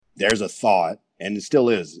there's a thought, and it still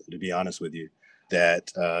is, to be honest with you,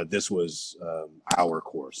 that this was our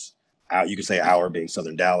course. You could say our being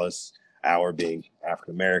Southern Dallas, our being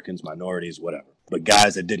African Americans, minorities, whatever. But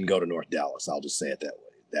guys that didn't go to North Dallas, I'll just say it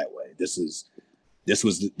that way. This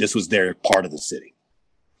was their part of the city,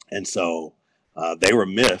 and so they were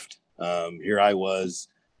miffed. Here I was,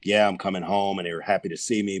 yeah, I'm coming home, and they were happy to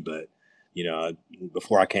see me. But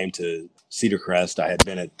before I came to Cedar Crest, I had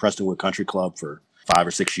been at Prestonwood Country Club for 5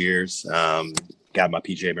 or 6 years. Got my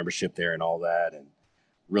PGA membership there and all that, and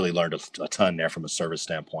really learned a ton there from a service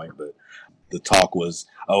standpoint. But the talk was,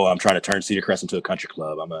 oh, I'm trying to turn Cedar Crest into a country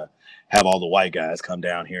club. I'm going to have all the white guys come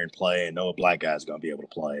down here and play, and no black guys are going to be able to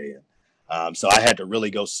play. And so I had to really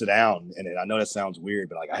go sit down. And I know that sounds weird,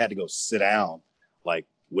 but I had to go sit down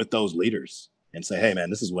with those leaders and say, hey, man,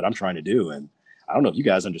 this is what I'm trying to do. And I don't know if you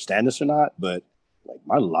guys understand this or not, but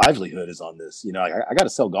my livelihood is on this. I got to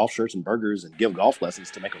sell golf shirts and burgers and give golf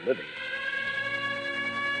lessons to make a living.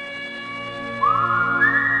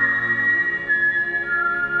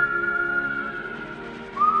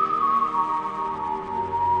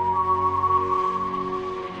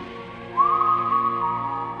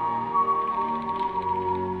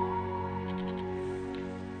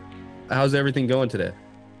 How's everything going today?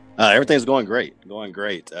 Everything's going great.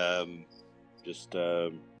 Just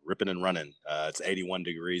ripping and running. It's 81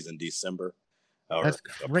 degrees in December. That's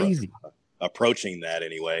crazy. Approaching that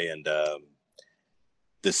anyway. And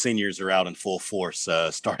the seniors are out in full force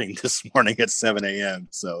starting this morning at 7 a.m.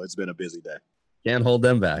 So it's been a busy day. Can't hold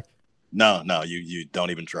them back. No, you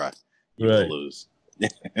don't even try. You will lose.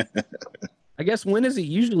 I guess, when is it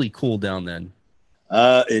usually cool down then?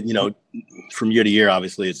 From year to year,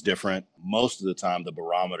 obviously it's different. Most of the time the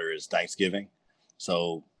barometer is Thanksgiving.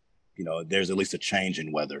 So, there's at least a change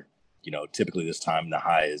in weather. Typically this time the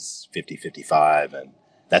high is 50, 55, and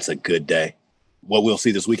that's a good day. What we'll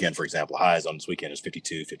see this weekend, for example, highs on this weekend is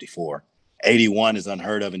 52, 54. 81 is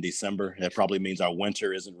unheard of in December. That probably means our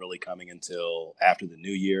winter isn't really coming until after the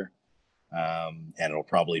new year. And it'll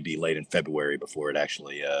probably be late in February before it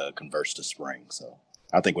actually converts to spring. So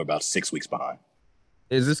I think we're about 6 weeks behind.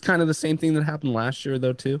 Is this kind of the same thing that happened last year,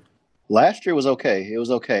 though, too? Last year was okay. It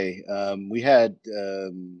was okay. We had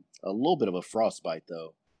a little bit of a frostbite,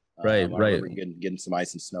 though. Right. I remember getting some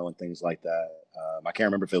ice and snow and things like that. I can't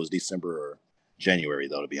remember if it was December or January,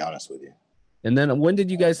 though, to be honest with you. And then when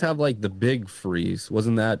did you guys have the big freeze?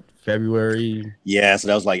 Wasn't that February? Yeah, so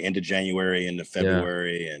that was end of January into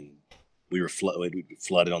February, and we were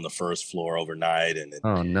flooded on the first floor overnight, and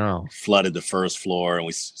it flooded the first floor, and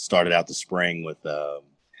we started out the spring with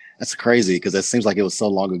that's crazy because it seems like it was so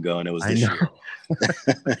long ago, and it was this year.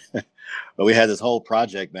 But we had this whole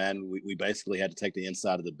project, man. We basically had to take the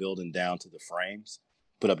inside of the building down to the frames,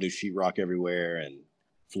 put up new sheetrock everywhere, and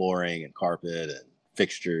flooring and carpet and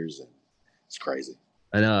fixtures, and it's crazy.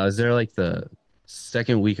 I know. I was there the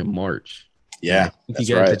second week of March. Yeah,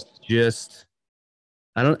 that's right.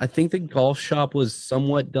 I think the golf shop was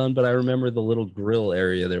somewhat done, but I remember the little grill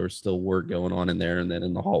area. There was still work going on in there, and then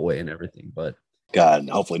in the hallway and everything. But God,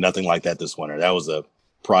 hopefully nothing like that this winter. That was a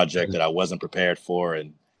project that I wasn't prepared for,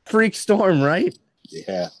 and freak storm, right?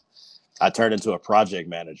 Yeah, I turned into a project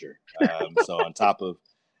manager. So on top of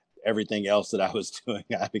everything else that I was doing,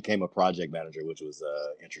 I became a project manager, which was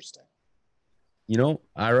interesting.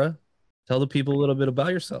 Ira, tell the people a little bit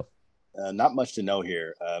about yourself. Not much to know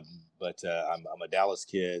here, but I'm a Dallas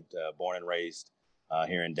kid, born and raised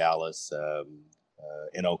here in Dallas,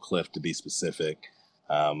 in Oak Cliff to be specific.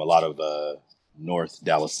 A lot of North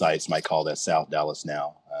Dallas sites might call that South Dallas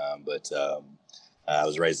now, but I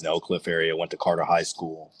was raised in the Oak Cliff area, went to Carter High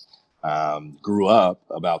School, grew up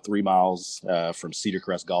about 3 miles from Cedar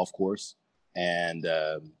Crest Golf Course, and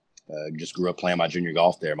just grew up playing my junior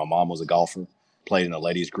golf there. My mom was a golfer, played in a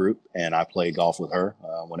ladies group, and I played golf with her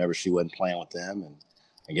whenever she wasn't playing with them. And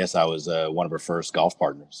I guess I was one of her first golf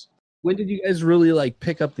partners. When did you guys really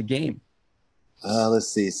pick up the game? Let's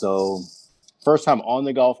see. So first time on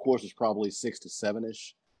the golf course was probably 6 to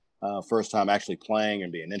 7-ish. First time actually playing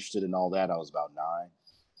and being interested in all that, I was about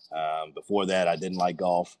 9. Before that, I didn't like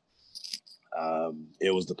golf.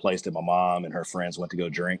 It was the place that my mom and her friends went to go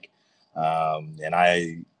drink. And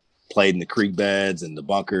I played in the creek beds and the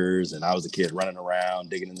bunkers, and I was a kid running around,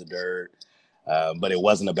 digging in the dirt. But it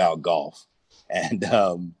wasn't about golf. And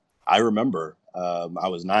I remember I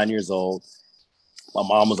was 9 years old. My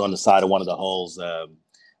mom was on the side of one of the holes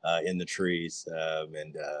in the trees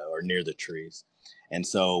or near the trees. And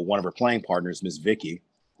so one of her playing partners, Miss Vicky,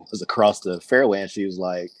 was across the fairway, and she was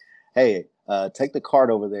like, hey, take the cart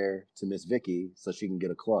over there to Miss Vicky so she can get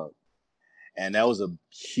a club. And that was a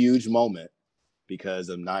huge moment because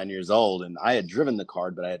I'm 9 years old, and I had driven the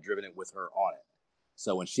cart, but I had driven it with her on it.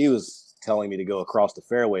 So when she was telling me to go across the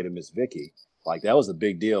fairway to Miss Vicky, like that was a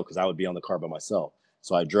big deal because I would be on the cart by myself.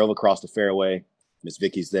 So I drove across the fairway. Miss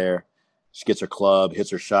Vicky's there. She gets her club, hits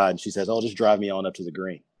her shot, and she says, "Oh, just drive me on up to the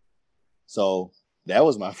green." So that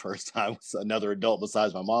was my first time with another adult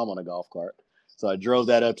besides my mom on a golf cart. So I drove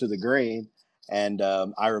that up to the green. And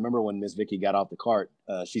I remember when Miss Vicky got off the cart,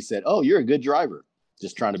 she said, "Oh, you're a good driver,"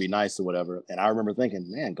 just trying to be nice or whatever. And I remember thinking,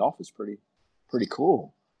 man, golf is pretty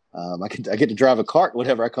cool. I get to drive a cart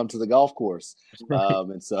whenever I come to the golf course.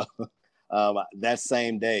 And so that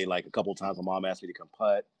same day, like a couple of times, my mom asked me to come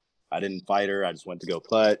putt. I didn't fight her. I just went to go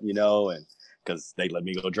putt, and because they let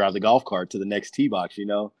me go drive the golf cart to the next tee box,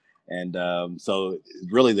 And so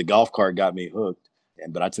really the golf cart got me hooked.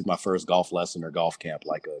 But I took my first golf lesson or golf camp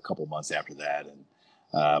like a couple months after that. And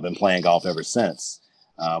I've been playing golf ever since.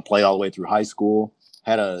 Played all the way through high school.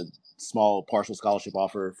 Had a small partial scholarship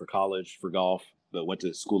offer for college for golf, but went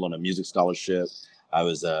to school on a music scholarship. I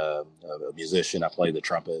was a musician. I played the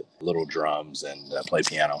trumpet, little drums, and played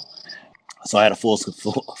piano. So I had a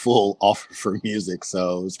full offer for music.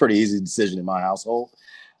 So it was a pretty easy decision in my household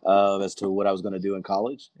as to what I was going to do in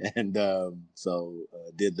college. And so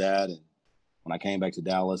did that. And when I came back to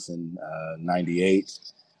Dallas in 98,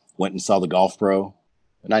 went and saw the Golf Pro,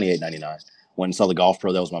 98, 99. Went and saw the Golf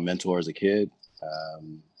Pro. That was my mentor as a kid.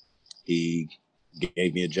 He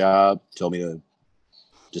gave me a job, told me to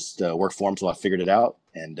just work for him till I figured it out.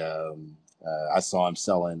 And I saw him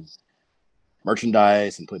selling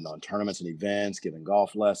merchandise and putting on tournaments and events, giving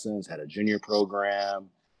golf lessons, had a junior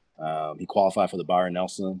program. He qualified for the Byron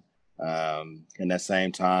Nelson. In that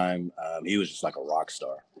same time, he was just like a rock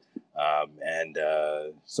star.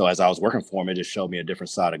 So as I was working for him, it just showed me a different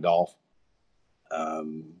side of golf.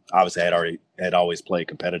 Obviously, I had always played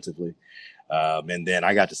competitively. And then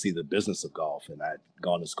I got to see the business of golf, and I'd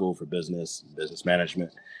gone to school for business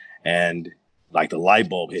management. And like the light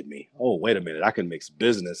bulb hit me. Oh, wait a minute. I can mix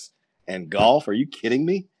business and golf. Are you kidding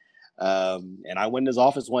me? And I went in his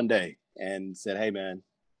office one day and said, "Hey, man,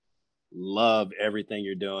 love everything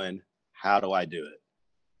you're doing. How do I do it?"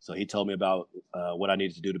 So he told me about what I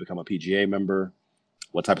needed to do to become a PGA member,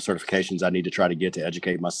 what type of certifications I need to try to get to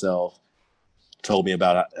educate myself. Told me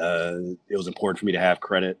about it was important for me to have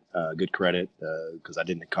credit, good credit, because I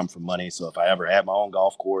didn't come from money. So if I ever had my own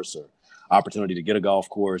golf course or opportunity to get a golf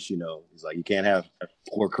course, he's like, you can't have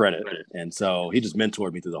poor credit. And so he just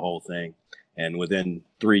mentored me through the whole thing. And within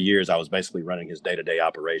 3 years, I was basically running his day-to-day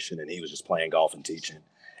operation, and he was just playing golf and teaching.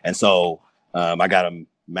 And so I got a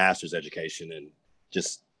master's education in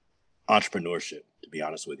just entrepreneurship, to be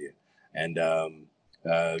honest with you. And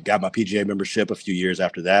got my PGA membership a few years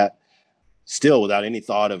after that. Still without any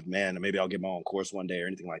thought of, man, maybe I'll get my own course one day or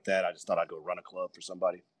anything like that. I just thought I'd go run a club for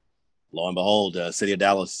somebody. Lo and behold, City of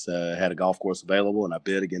Dallas had a golf course available, and I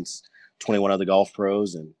bid against 21 other golf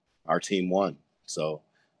pros, and our team won. So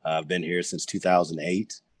I've been here since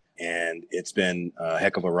 2008, and it's been a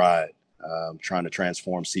heck of a ride trying to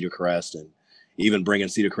transform Cedar Crest and even bringing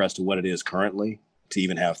Cedar Crest to what it is currently, to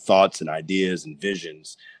even have thoughts and ideas and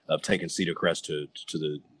visions of taking Cedar Crest to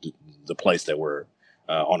the place that we're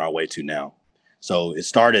on our way to now. So it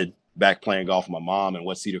started back playing golf with my mom, and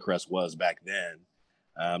what Cedar Crest was back then.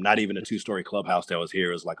 Not even a 2-story clubhouse that was here.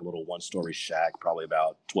 It was like a little 1-story shack, probably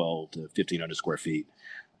about 12 to 1,500 square feet.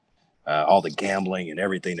 All the gambling and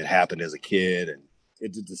everything that happened as a kid. And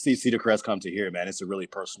to see Cedar Crest come to here, man, it's a really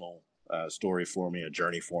personal story for me, a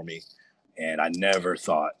journey for me. And I never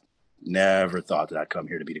thought that I'd come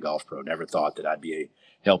here to be the golf pro. Never thought that I'd be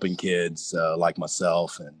helping kids like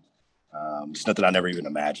myself. And just nothing I never even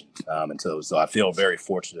imagined. So I feel very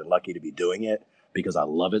fortunate and lucky to be doing it because I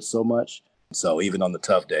love it so much. So even on the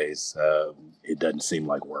tough days, it doesn't seem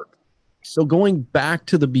like work. So going back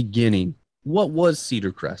to the beginning, what was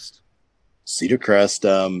Cedar Crest? Cedar Crest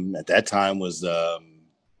at that time was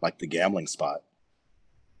like the gambling spot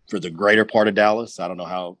for the greater part of Dallas. I don't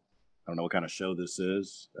know what kind of show this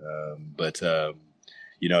is, but it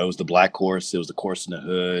was the black course. It was the course in the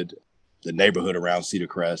hood. The neighborhood around Cedar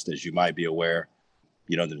Crest, as you might be aware,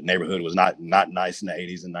 the neighborhood was not nice in the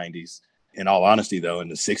 80s and 90s. In all honesty, though, in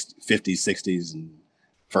the 50s, 60s, and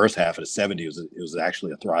first half of the 70s, it was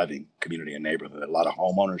actually a thriving community and neighborhood. A lot of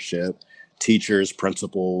home ownership, teachers,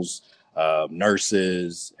 principals,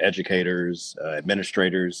 nurses, educators,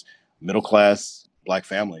 administrators, middle class Black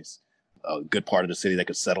families, a good part of the city they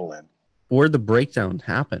could settle in. Where'd the breakdown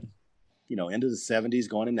happen? Into the 70s,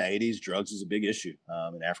 going into the 80s, drugs was a big issue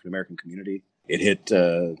in the African-American community. It hit,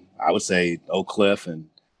 I would say, Oak Cliff and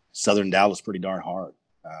Southern Dallas pretty darn hard,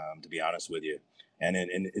 to be honest with you. And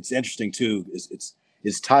it's interesting, too.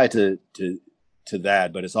 It's tied to to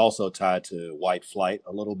that, but it's also tied to white flight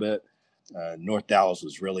a little bit. North Dallas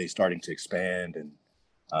was really starting to expand,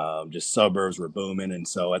 and just suburbs were booming. And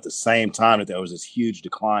so at the same time that there was this huge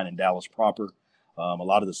decline in Dallas proper, a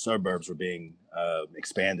lot of the suburbs were being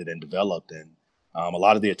expanded and developed. And a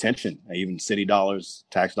lot of the attention, even city dollars,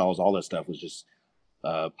 tax dollars, all that stuff was just,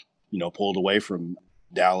 pulled away from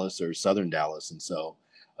Dallas or Southern Dallas. And so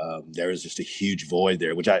there is just a huge void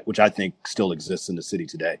there, which I think still exists in the city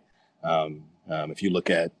today. If you look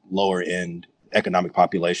at lower end economic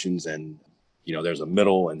populations and, there's a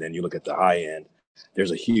middle, and then you look at the high end,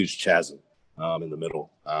 there's a huge chasm in the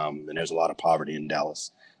middle. And there's a lot of poverty in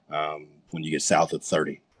Dallas when you get south of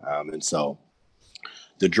 30. And so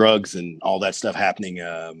the drugs and all that stuff happening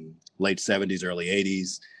late 70s, early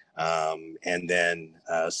 80s, and then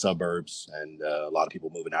suburbs and a lot of people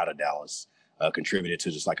moving out of Dallas contributed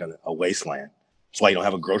to just like a wasteland. That's why you don't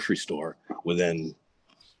have a grocery store within,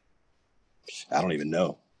 I don't even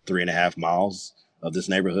know, 3.5 miles of this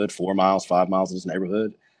neighborhood, 4 miles, 5 miles of this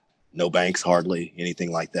neighborhood. No banks, hardly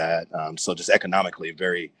anything like that. So just economically,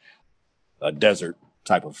 very desert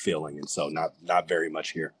type of feeling. And so not very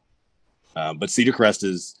much here. But Cedar Crest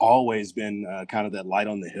has always been kind of that light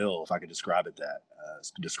on the hill, if I could describe it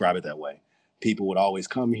that way. People would always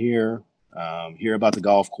come here, hear about the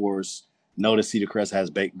golf course, notice Cedar Crest has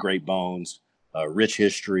great bones, rich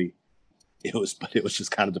history. It was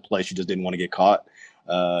just kind of the place you just didn't want to get caught,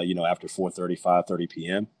 after 4:30, 5:30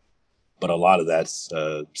 p.m. But a lot of that's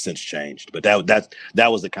since changed. But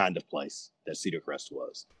that was the kind of place that Cedar Crest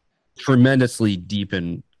was. Tremendously deep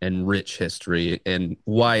and rich history. And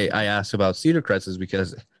why I asked about Cedar Crest is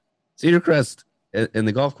because Cedar Crest and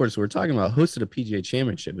the golf course we're talking about hosted a PGA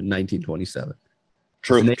Championship in 1927.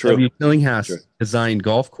 True. W. Tillinghast designed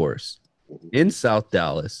golf course in South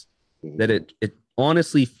Dallas that it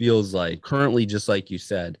honestly feels like currently, just like you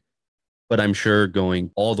said, but I'm sure going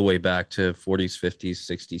all the way back to 40s, 50s,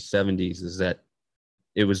 60s, 70s, is that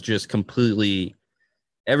it was just completely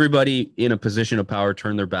everybody in a position of power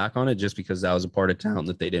turned their back on it just because that was a part of town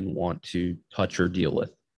that they didn't want to touch or deal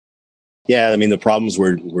with. Yeah, I mean, the problems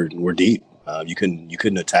were deep. You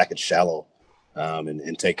couldn't attack it shallow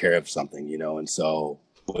and take care of something, and so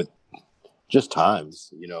with just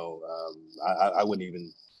times, I wouldn't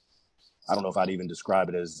even, I don't know if I'd even describe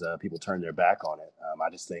it as people turned their back on it. I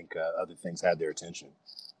just think other things had their attention,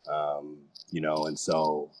 and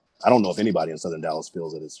so I don't know if anybody in Southern Dallas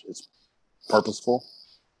feels that it's purposeful.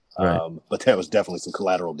 Right. But there was definitely some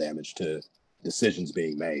collateral damage to decisions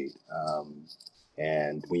being made.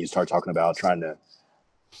 And when you start talking about trying to,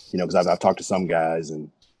 because I've talked to some guys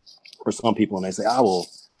or some people, and they say,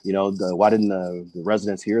 why didn't the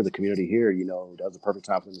residents here, the community here, that was the perfect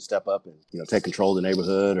time for them to step up and, take control of the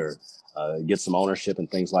neighborhood or get some ownership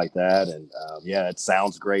and things like that. And it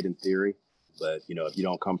sounds great in theory, but, if you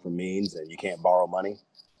don't come from means and you can't borrow money,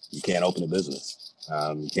 you can't open a business.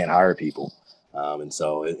 You can't hire people. And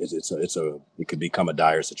so it could become a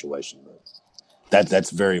dire situation, but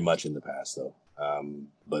that's very much in the past though.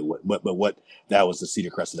 But what that was the Cedar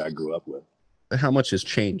Crest that I grew up with. How much has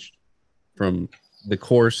changed from the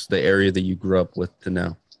course, the area that you grew up with to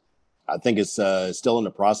now? I think it's still in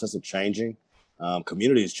the process of changing.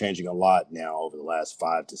 Community is changing a lot now over the last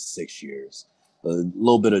 5 to 6 years. A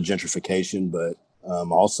little bit of gentrification, but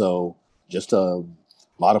also just a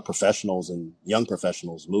lot of professionals and young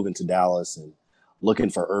professionals moving to Dallas and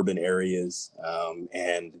looking for urban areas.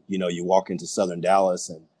 And, you walk into Southern Dallas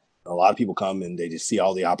and a lot of people come and they just see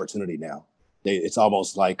all the opportunity now. It's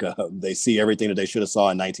almost like they see everything that they should have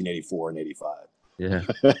saw in 1984 and 85. Yeah.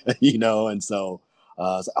 And so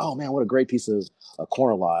it's like, oh man, what a great piece of a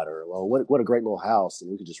corner lot, or well, what a great little house.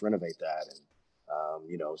 And we could just renovate that and,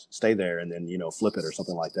 stay there and then, flip it or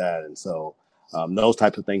something like that. And so those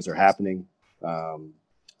types of things are happening.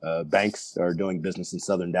 Banks are doing business in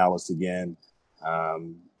Southern Dallas again.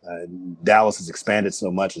 Dallas has expanded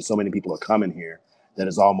so much and so many people are coming here that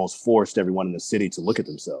has almost forced everyone in the city to look at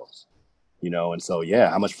themselves, and so,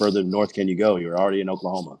 how much further north can you go? You're already in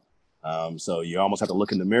Oklahoma. So you almost have to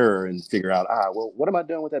look in the mirror and figure out, what am I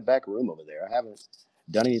doing with that back room over there? I haven't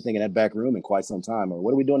done anything in that back room in quite some time. Or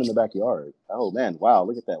what are we doing in the backyard? Oh man, wow,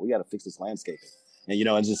 look at that. We got to fix this landscaping.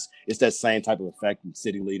 And, it's that same type of effect, and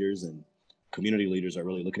city leaders and community leaders are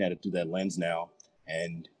really looking at it through that lens now.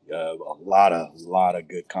 And a lot of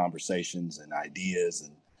good conversations and ideas,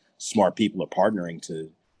 and smart people are partnering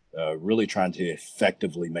to really trying to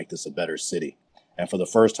effectively make this a better city. And for the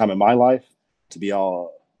first time in my life, to be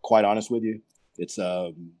all quite honest with you, it's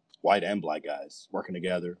white and black guys working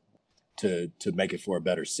together to make it for a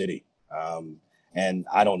better city. And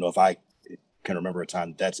I don't know if I can remember a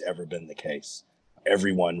time that's ever been the case.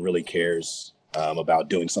 Everyone really cares about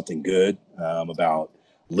doing something good, about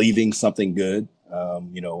leaving something good,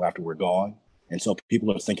 after we're gone. And so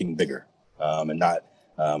people are thinking bigger and not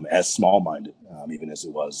as small-minded, even as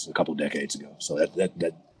it was a couple of decades ago. So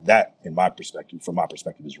that, in my perspective, from my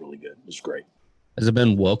perspective, is really good. It's great. Has it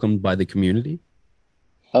been welcomed by the community?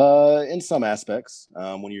 In some aspects,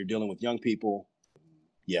 when you're dealing with young people,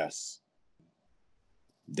 yes.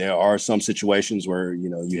 There are some situations where,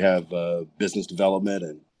 you have business development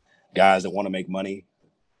and guys that want to make money.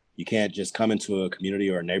 You can't just come into a community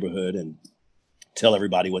or a neighborhood and tell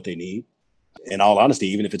everybody what they need. In all honesty,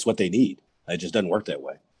 even if it's what they need, it just doesn't work that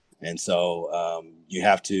way. And so you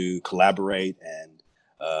have to collaborate and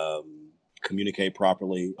communicate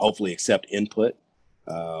properly, hopefully accept input,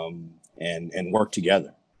 and work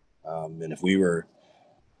together. And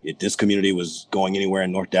if this community was going anywhere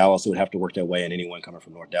in North Dallas, it would have to work that way. And anyone coming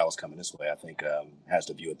from North Dallas coming this way, I think, has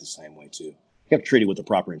to view it the same way, too. You have to treat it with the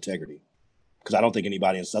proper integrity, because I don't think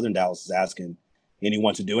anybody in Southern Dallas is asking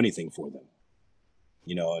anyone to do anything for them.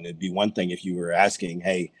 And it'd be one thing if you were asking,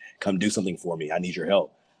 hey, come do something for me. I need your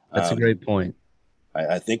help. That's a great point.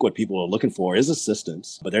 I think what people are looking for is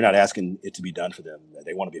assistance, but they're not asking it to be done for them.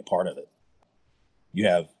 They want to be a part of it. You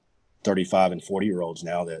have 35 and 40-year-olds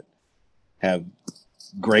now that have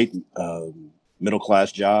great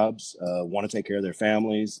middle-class jobs, want to take care of their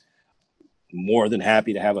families, more than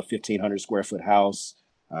happy to have a 1,500 square foot house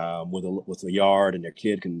with a yard, and their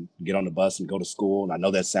kid can get on the bus and go to school. And I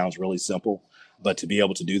know that sounds really simple, but to be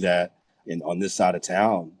able to do that on this side of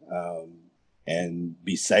town and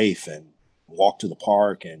be safe and walk to the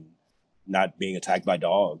park and not being attacked by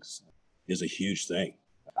dogs is a huge thing.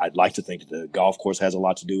 I'd like to think that the golf course has a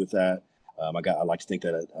lot to do with that. I'd like to think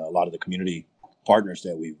that a lot of the community partners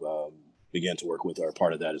that we've began to work with are a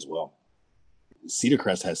part of that as well. Cedar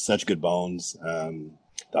Crest has such good bones.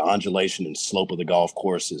 The undulation and slope of the golf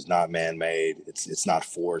course is not man-made. It's not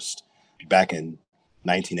forced. Back in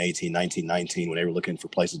 1918, 1919, when they were looking for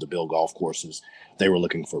places to build golf courses, they were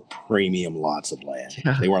looking for premium lots of land.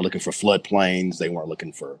 Yeah. They weren't looking for floodplains. They weren't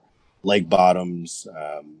looking for lake bottoms,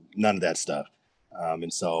 none of that stuff.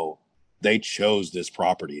 And so they chose this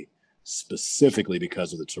property specifically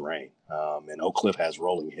because of the terrain. And Oak Cliff has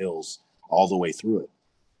rolling hills all the way through it.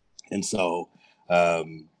 And so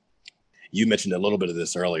you mentioned a little bit of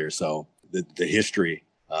this earlier. So the history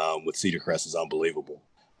with Cedar Crest is unbelievable.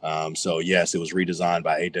 So yes, it was redesigned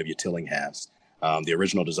by A.W. Tillinghast. The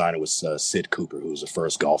original designer was Sid Cooper, who was the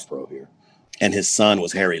first golf pro here. And his son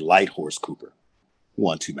was Harry Lighthorse Cooper, who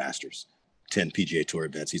won 2 Masters, 10 PGA Tour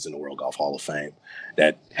events. He's in the World Golf Hall of Fame.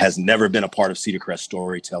 That has never been a part of Cedar Crest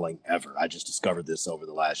storytelling ever. I just discovered this over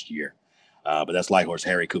the last year. But that's Lighthorse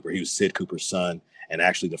Harry Cooper. He was Sid Cooper's son, and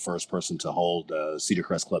actually the first person to hold Cedar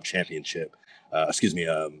Crest Club Championship.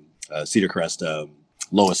 Cedar Crest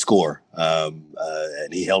lowest score,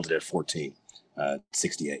 and he held it at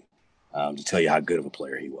 1468, to tell you how good of a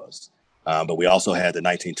player he was. But we also had the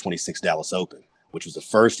 1926 Dallas Open, which was the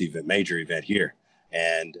first major event here.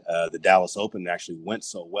 And the Dallas Open actually went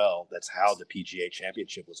so well, that's how the PGA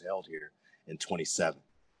Championship was held here in 27.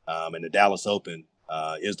 And the Dallas Open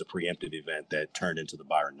is the preemptive event that turned into the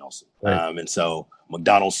Byron Nelson. Right. And so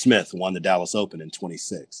McDonald Smith won the Dallas Open in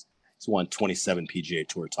 26. He's won 27 PGA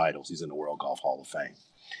Tour titles. He's in the World Golf Hall of Fame.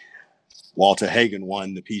 Walter Hagen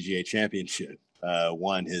won the PGA Championship,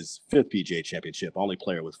 won his 5th PGA Championship, only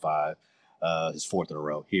player with 5, his 4th in a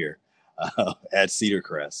row here at Cedar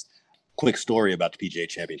Crest. Quick story about the PGA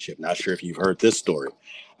Championship. Not sure if you've heard this story.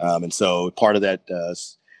 And so part of that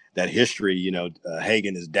history,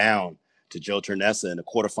 Hagen is down to Joe Ternessa in a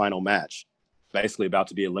quarterfinal match, basically about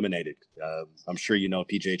to be eliminated. I'm sure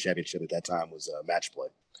PGA Championship at that time was match play.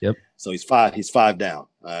 Yep. So he's 5 down,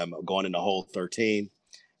 going into hole 13.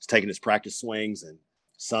 He's taking his practice swings and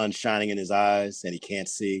sun shining in his eyes, and he can't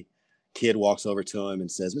see. Kid walks over to him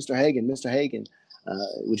and says, Mr. Hagen,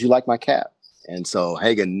 would you like my cap? And so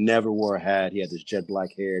Hagen never wore a hat. He had this jet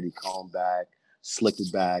black hair. He combed back, slicked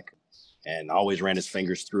it back, and always ran his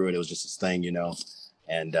fingers through it. It was just his thing,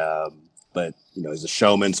 And but he's a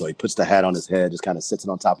showman, so he puts the hat on his head, just kind of sits it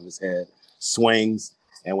on top of his head, swings,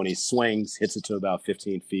 and when he swings, hits it to about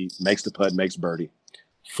 15 feet, makes the putt, makes birdie,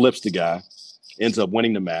 flips the guy, ends up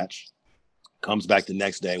winning the match, comes back the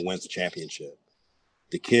next day and wins the championship.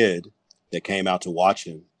 The kid that came out to watch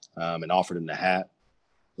him and offered him the hat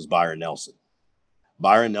was Byron Nelson.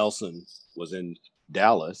 Byron Nelson was in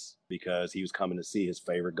Dallas because he was coming to see his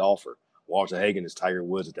favorite golfer. Walter Hagen is Tiger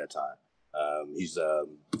Woods at that time. He's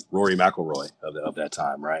Rory McIlroy of that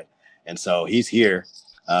time, right? And so he's here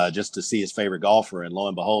just to see his favorite golfer, and lo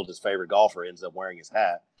and behold, his favorite golfer ends up wearing his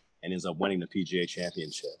hat and ends up winning the PGA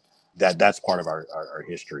Championship. That's part of our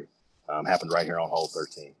history. Happened right here on hole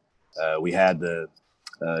 13. We had the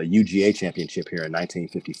UGA championship here in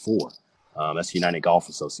 1954. That's the United Golf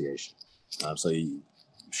Association. I'm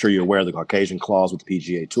sure you're aware of the Caucasian clause with the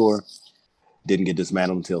PGA Tour. Didn't get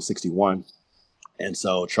dismantled until 61. And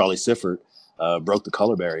so Charlie Sifford broke the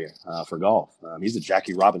color barrier for golf. He's the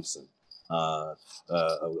Jackie Robinson of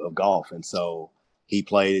golf. And so he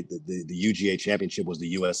played the UGA championship was the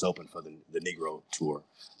U.S. Open for the Negro Tour,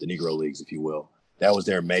 the Negro Leagues, if you will. That was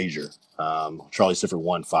their major. Charlie Sifford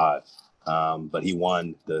won 5, but he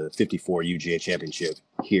won the 54 UGA championship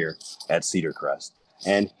here at Cedar Crest.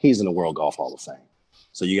 And he's in the World Golf Hall of Fame.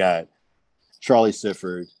 So you got Charlie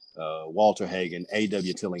Sifford, Walter Hagen,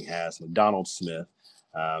 A.W. Tillinghast, McDonald Smith,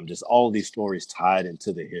 just all of these stories tied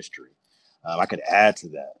into the history. I could add to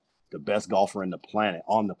that the best golfer on the planet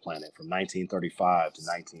from 1935 to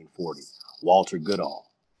 1940, Walter Goodall,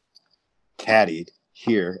 caddied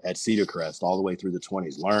here at Cedar Crest all the way through the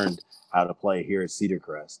 20s, learned how to play here at Cedar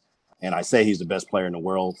Crest. And I say he's the best player in the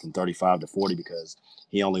world from 35 to 40 because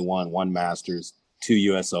he only won 1 Masters, 2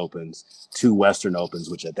 U.S. Opens, 2 Western Opens,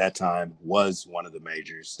 which at that time was one of the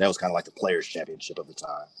majors. That was kind of like the Players' Championship of the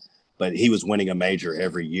time. But he was winning a major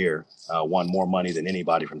every year, won more money than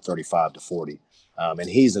anybody from 35 to 40. And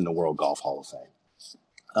he's in the World Golf Hall of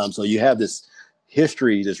Fame. So you have this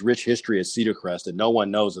history, this rich history at Cedar Crest that no one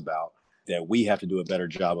knows about, that we have to do a better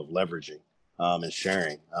job of leveraging and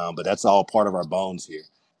sharing. But that's all part of our bones here.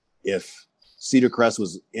 If Cedar Crest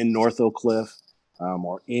was in North Oak Cliff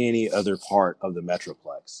or any other part of the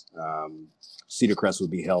Metroplex, Cedar Crest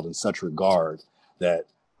would be held in such regard that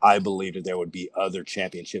I believe that there would be other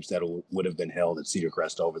championships that would have been held at Cedar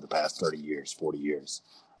Crest over the past 30 years, 40 years.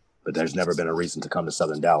 But there's never been a reason to come to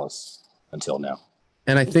Southern Dallas until now.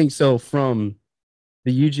 And I think so from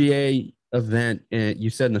the UGA event,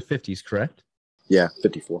 you said in the 50s, correct? Yeah,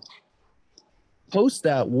 54. Post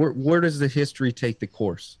that, where does the history take the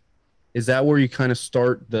course? Is that where you kind of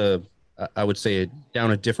start I would say,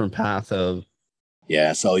 down a different path of?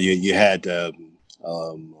 Yeah, so you had a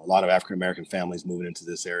lot of African-American families moving into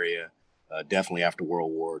this area, definitely after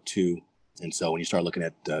World War II. And so when you start looking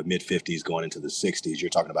at the mid-50s going into the 60s, you're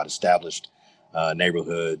talking about established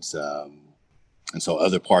neighborhoods. And so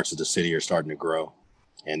other parts of the city are starting to grow.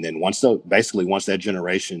 And then once that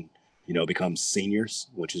generation, becomes seniors,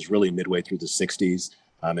 which is really midway through the 60s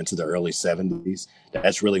into the early 70s,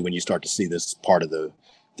 that's really when you start to see this part of the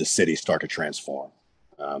city start to transform.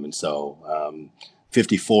 And so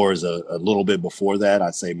 54 is a little bit before that.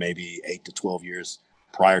 I'd say maybe 8 to 12 years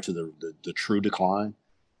prior to the true decline.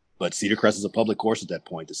 But Cedar Crest is a public course at that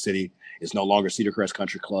point. The city is no longer Cedar Crest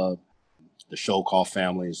Country Club. The Sholkoff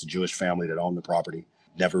family is a Jewish family that owned the property,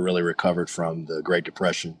 never really recovered from the Great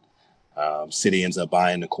Depression. City ends up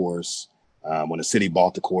buying the course. When the city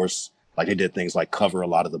bought the course, like they did things like cover a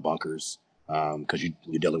lot of the bunkers because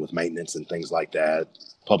you're dealing with maintenance and things like that.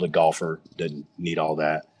 Public golfer didn't need all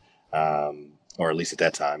that, or at least at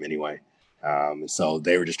that time anyway. And so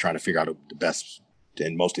they were just trying to figure out the best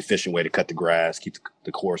and most efficient way to cut the grass, keep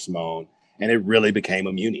the course mown. And it really became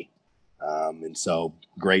a muni. And so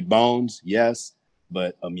great bones, yes,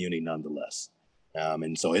 but a muni nonetheless.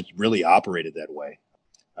 And so it really operated that way,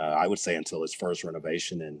 I would say, until its first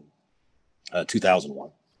renovation in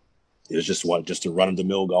 2001. It was just a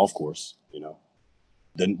run-of-the-mill golf course,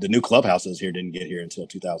 The new clubhouses here didn't get here until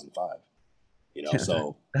 2005,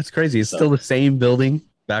 so. That's crazy. It's still the same building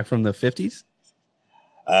back from the 50s?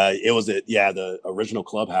 It was the original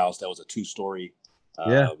clubhouse. That was a 2-story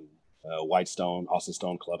white stone, Austin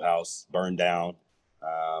Stone clubhouse, burned down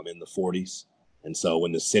in the 40s. And so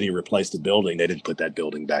when the city replaced the building, they didn't put that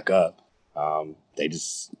building back up. They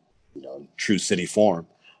just, true city form,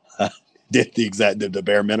 did the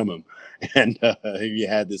bare minimum. And you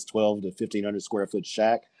had this 12 to 1,500 square foot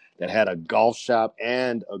shack that had a golf shop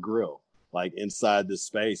and a grill, like inside this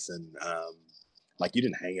space. And like you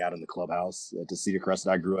didn't hang out in the clubhouse at the Cedar Crest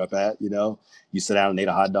that I grew up at. You sit down and ate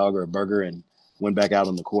a hot dog or a burger and went back out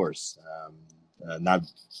on the course. Not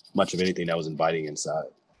much of anything that was inviting inside.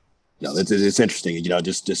 It's interesting.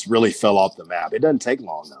 Just really fell off the map. It doesn't take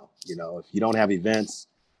long though. If you don't have events,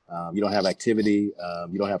 you don't have activity,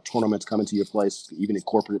 you don't have tournaments coming to your place, even in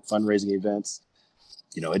corporate fundraising events.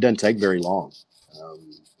 It doesn't take very long.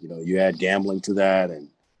 You add gambling to that, and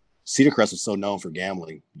Cedar Crest was so known for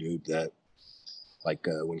gambling, dude, that like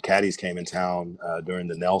when caddies came in town during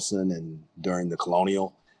the Nelson and during the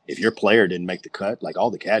Colonial, if your player didn't make the cut, like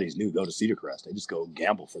all the caddies knew, go to Cedar Crest. They just go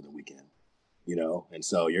gamble for the weekend, And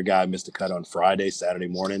so your guy missed a cut on Friday, Saturday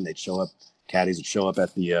morning. They'd show up. Caddies would show up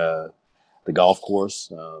at the golf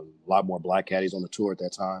course. A lot more black caddies on the tour at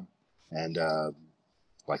that time, and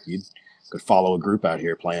like could follow a group out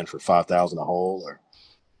here playing for 5,000 a hole, or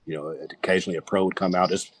occasionally a pro would come out.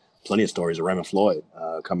 There's plenty of stories of Raymond Floyd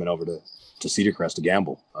coming over to Cedar Crest to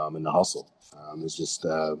gamble in the hustle. It's just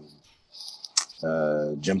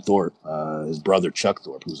Jim Thorpe, his brother Chuck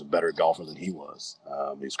Thorpe, who was a better golfer than he was.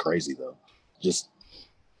 He's crazy though. Just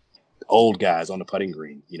old guys on the putting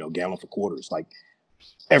green, gambling for quarters. Like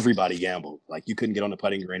everybody gambled. Like you couldn't get on the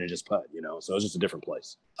putting green and just putt, So it was just a different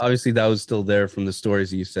place. Obviously, that was still there from the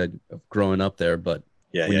stories you said of growing up there, but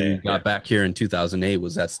when you got back here in 2008,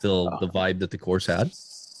 was that still the vibe that the course had?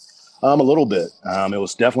 A little bit. It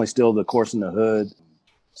was definitely still the course in the hood.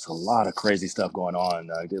 It's a lot of crazy stuff going on.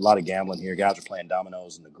 A lot of gambling here. Guys are playing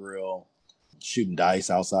dominoes in the grill, shooting dice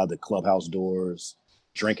outside the clubhouse doors,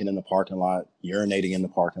 drinking in the parking lot, urinating in the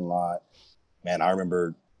parking lot. Man, I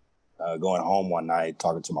remember going home one night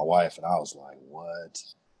talking to my wife, and I was like, what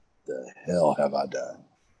the hell have I done?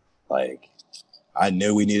 Like, I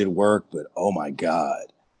knew we needed work, but oh my God.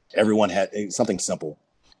 Everyone had something simple.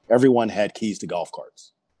 Everyone had keys to golf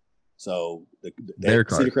carts. So their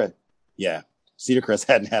cart. Cedar Crest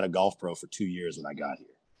hadn't had a golf pro for 2 years when I got here.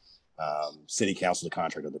 City canceled the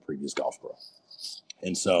contract of the previous golf pro.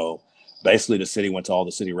 And so basically the city went to all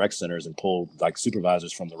the city rec centers and pulled like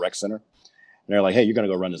supervisors from the rec center. And they're like, hey, you're going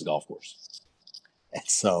to go run this golf course. And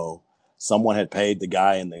so someone had paid the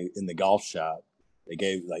guy in the golf shop. They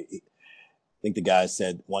gave I think the guy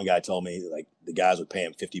said, one guy told me like the guys would pay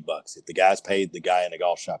him $50. If the guys paid the guy in the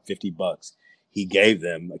golf shop $50, he gave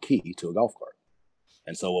them a key to a golf cart.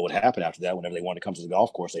 And so what would happen after that, whenever they wanted to come to the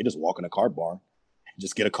golf course, they just walk in a cart barn,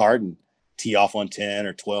 just get a cart and tee off on 10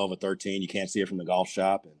 or 12 or 13. You can't see it from the golf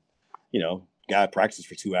shop. And, guy practices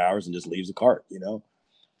for 2 hours and just leaves the cart,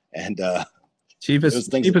 and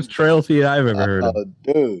cheapest trail fee I've ever heard of.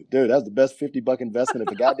 Dude, that's the best $50 investment.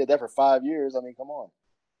 If a guy did that for 5 years, I mean, come on.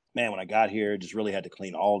 Man, when I got here, just really had to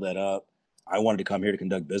clean all that up. I wanted to come here to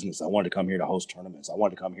conduct business. I wanted to come here to host tournaments. I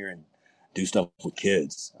wanted to come here and do stuff with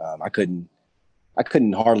kids. I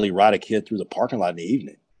couldn't hardly ride a kid through the parking lot in the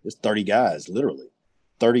evening. There's 30 guys, literally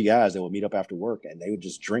 30 guys that would meet up after work, and they would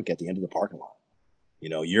just drink at the end of the parking lot,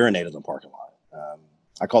 urinate in the parking lot.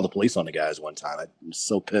 I called the police on the guys one time. I was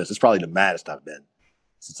so pissed. It's probably the maddest I've been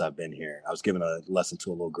since I've been here. I was giving a lesson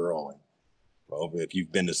to a little girl, and if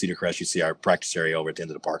you've been to Cedar Crest, you see our practice area over at the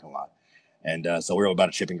end of the parking lot. And so we were about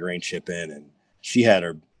to chipping green, chip in, and she had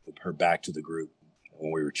her back to the group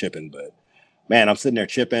when we were chipping, but man, I'm sitting there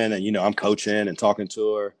chipping and, I'm coaching and talking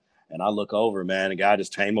to her, and I look over, man, the guy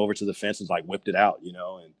just came over to the fence and like whipped it out,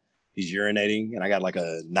 and he's urinating, and I got like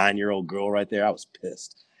a 9-year-old girl right there. I was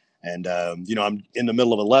pissed. And, I'm in the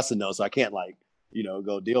middle of a lesson though, so I can't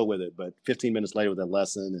go deal with it. But 15 minutes later with that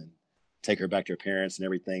lesson and take her back to her parents and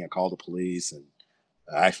everything, I called the police, and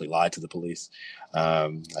I actually lied to the police.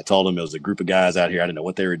 I told them it was a group of guys out here. I didn't know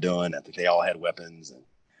what they were doing. I think they all had weapons, and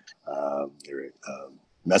they were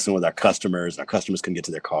messing with our customers. Our customers couldn't get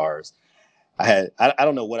to their cars. I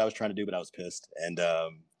don't know what I was trying to do, but I was pissed. And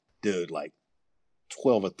dude, like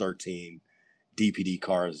 12 or 13 DPD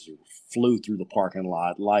cars flew through the parking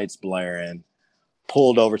lot, lights blaring,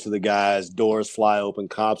 pulled over to the guys, doors fly open,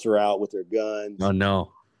 cops are out with their guns. Oh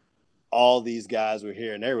no. All these guys were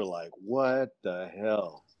here and they were like, what the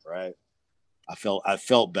hell? Right. I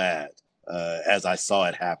felt bad as I saw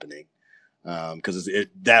it happening. Because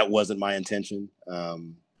that wasn't my intention,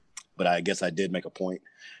 but I guess I did make a point.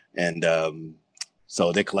 And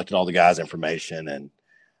so they collected all the guys' information, and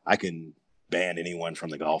I can ban anyone from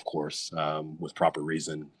the golf course with proper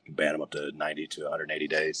reason. Ban them up to 90 to 180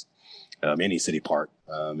 days, any city park.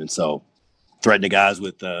 And so threatened the guys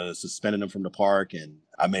with suspending them from the park, and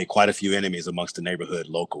I made quite a few enemies amongst the neighborhood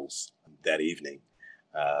locals that evening.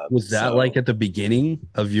 Was that like at the beginning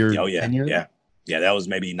of your tenure? Yeah, that was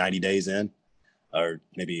maybe 90 days in, or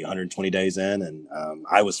maybe 120 days in. And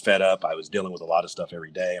I was fed up. I was dealing with a lot of stuff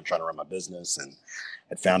every day. I'm trying to run my business, and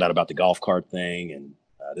had found out about the golf cart thing. And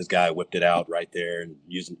this guy whipped it out right there and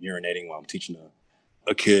urinating while I'm teaching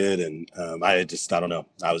a kid. And I don't know.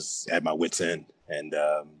 I was at my wit's end, and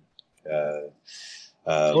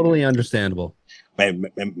totally understandable.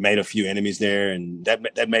 Made a few enemies there, and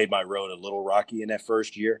that made my road a little rocky in that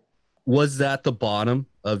first year. Was that the bottom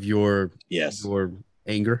of your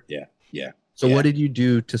anger? Yeah. So what did you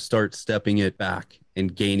do to start stepping it back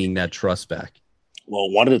and gaining that trust back? Well,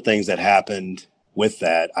 one of the things that happened with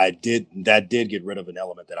that did get rid of an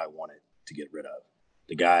element that I wanted to get rid of.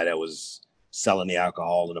 The guy that was selling the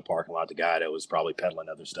alcohol in the parking lot, the guy that was probably peddling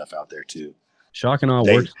other stuff out there too. Shock and awe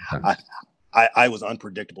works. I was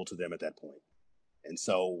unpredictable to them at that point. And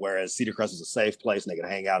so whereas Cedar Crest was a safe place and they could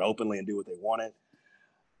hang out openly and do what they wanted,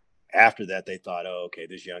 after that, they thought, oh, okay,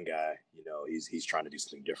 this young guy, he's trying to do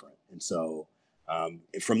something different. And so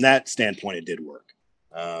from that standpoint, it did work.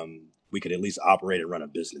 We could at least operate and run a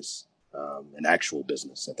business, an actual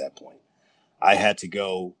business at that point. I had to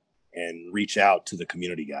go and reach out to the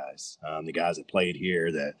community guys, the guys that played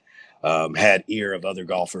here that had ear of other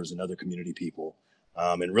golfers and other community people,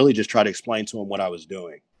 and really just try to explain to them what I was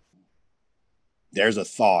doing. There's a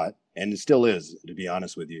thought, and it still is, to be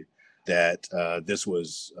honest with you, that this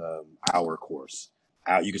was our course.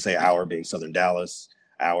 You could say our being Southern Dallas,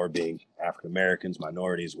 our being African Americans,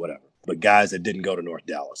 minorities, whatever. But guys that didn't go to North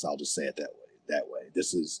Dallas, I'll just say it that way.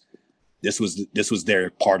 This was their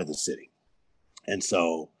part of the city, and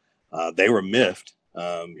so they were miffed.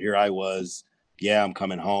 Here I was, I'm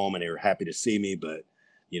coming home, and they were happy to see me. But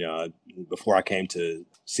before I came to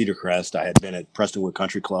Cedar Crest, I had been at Prestonwood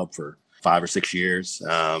Country Club for 5 or 6 years.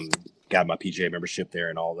 Got my PGA membership there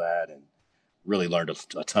and all that, and really learned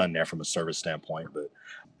a ton there from a service standpoint. But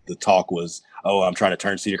the talk was, oh, I'm trying to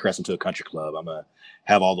turn Cedar Crest into a country club. I'm going to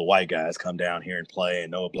have all the white guys come down here and play,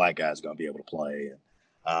 and no black guys going to be able to play.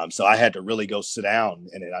 And so I had to really go sit down.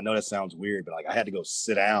 And I know that sounds weird, but I had to go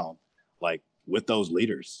sit down with those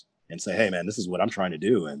leaders and say, hey, man, this is what I'm trying to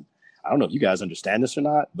do. And I don't know if you guys understand this or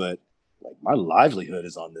not, but my livelihood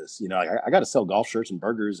is on this. I got to sell golf shirts and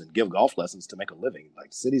burgers and give golf lessons to make a living. The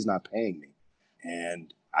city's not paying me,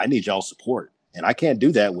 and I need y'all's support. And I can't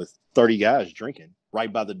do that with 30 guys drinking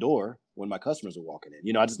right by the door when my customers are walking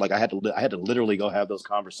in. I had to literally go have those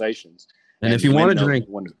conversations. And if you want to drink,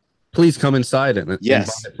 please come inside and buy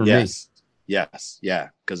it for me. Yes, yeah,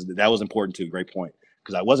 because that was important too. Great point.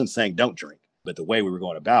 Because I wasn't saying don't drink, but the way we were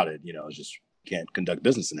going about it, is just can't conduct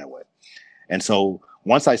business in that way. And so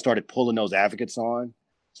once I started pulling those advocates on,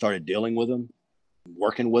 started dealing with them,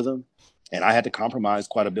 working with them, and I had to compromise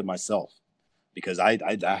quite a bit myself because I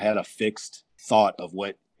had a fixed thought of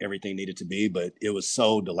what everything needed to be, but it was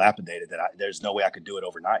so dilapidated that there's no way I could do it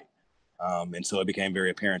overnight. And so it became very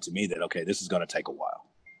apparent to me that, okay, this is going to take a while.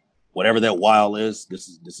 Whatever that while is, this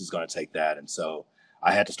is going to take that. And so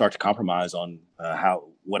I had to start to compromise on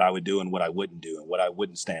what I would do and what I wouldn't do and what I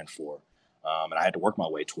wouldn't stand for. And I had to work my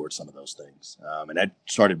way towards some of those things. And that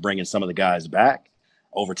started bringing some of the guys back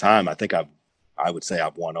over time. I think I would say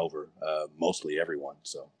I've won over mostly everyone.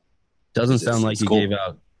 So doesn't sound like you cool. Gave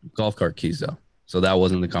out golf cart keys though. So that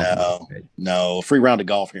wasn't the compliment. No, a free round of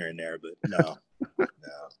golf here and there, but no,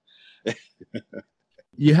 no.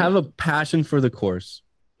 You have a passion for the course.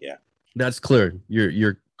 Yeah, that's clear.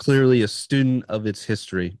 You're clearly a student of its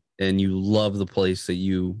history, and you love the place that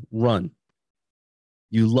you run.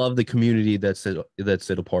 You love the community that's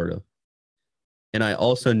it a part of. And I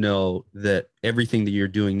also know that everything that you're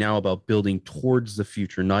doing now about building towards the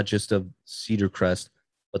future, not just of Cedar Crest,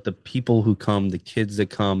 but the people who come, the kids that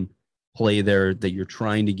come play there, that you're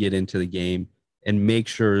trying to get into the game and make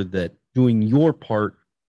sure that doing your part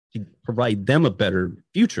to provide them a better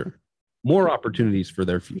future, more opportunities for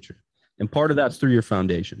their future. And part of that's through your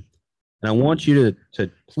foundation. And I want you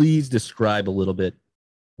to please describe a little bit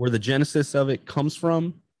where the genesis of it comes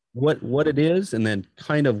from, what it is, and then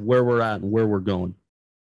kind of where we're at and where we're going.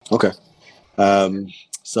 Okay.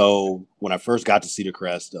 So when I first got to Cedar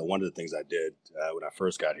Crest, one of the things I did when I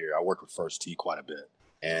first got here, I worked with First Tee quite a bit.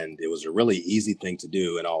 And it was a really easy thing to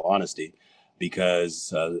do, in all honesty,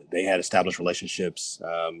 because they had established relationships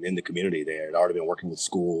in the community. They had already been working with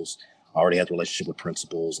schools, already had a relationship with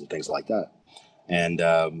principals and things like that. And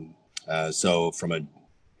so from a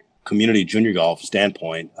community junior golf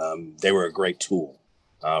standpoint, they were a great tool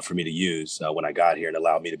for me to use when I got here and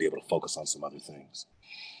allowed me to be able to focus on some other things.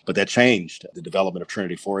 But that changed. The development of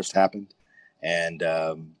Trinity Forest happened. And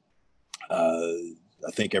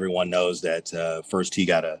I think everyone knows that First Tee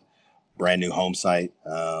got a brand new home site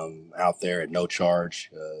out there at no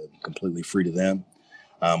charge, completely free to them.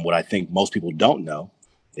 What I think most people don't know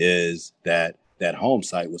is that that home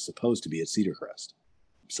site was supposed to be at Cedar Crest.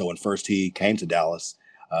 So when First Tee came to Dallas,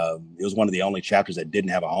 it was one of the only chapters that didn't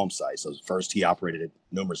have a home site. So First Tee operated at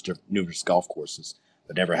numerous golf courses,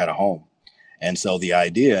 but never had a home. And so the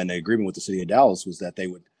idea and the agreement with the city of Dallas was that they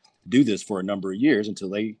would do this for a number of years until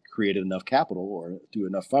they created enough capital or do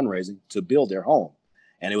enough fundraising to build their home.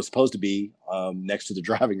 And it was supposed to be next to the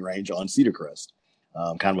driving range on Cedar Crest,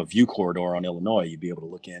 kind of a view corridor on Illinois. You'd be able to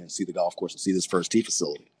look in and see the golf course and see this First Tee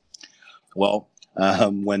facility. Well,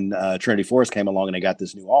 when Trinity Forest came along and they got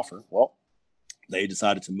this new offer, well, they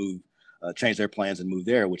decided to change their plans and move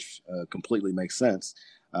there, which completely makes sense.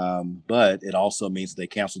 But it also means that they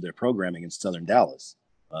canceled their programming in Southern Dallas.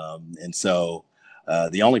 And so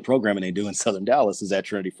the only programming they do in Southern Dallas is at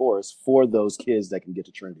Trinity Forest for those kids that can get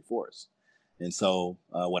to Trinity Forest. And so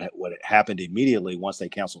what happened immediately once they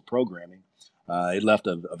canceled programming, it left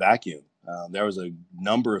a vacuum. There was a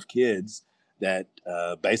number of kids that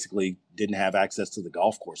basically didn't have access to the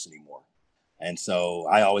golf course anymore. And so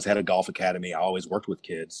I always had a golf academy. I always worked with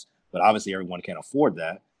kids, but obviously everyone can't afford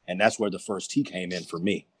that. And that's where the First Tee came in for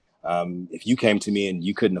me. If you came to me and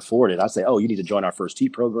you couldn't afford it, I'd say, oh, you need to join our First Tee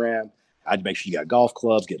program. I'd make sure you got golf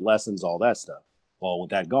clubs, get lessons, all that stuff. Well,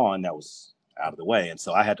 with that gone, that was out of the way. And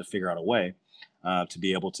so I had to figure out a way to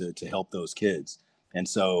be able to help those kids. And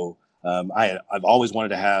so I've always wanted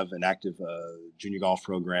to have an active junior golf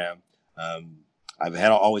program. I've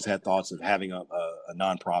always had thoughts of having a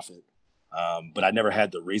nonprofit, but I never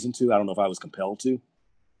had the reason to. I don't know if I was compelled to.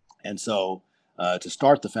 And so to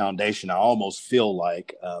start the foundation, I almost feel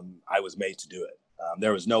like I was made to do it.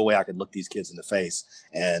 There was no way I could look these kids in the face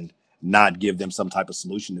and not give them some type of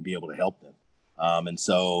solution to be able to help them. And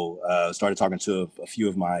so started talking to a few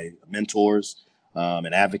of my mentors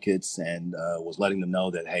and advocates, and was letting them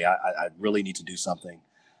know that, hey, I really need to do something.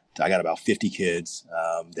 I got about 50 kids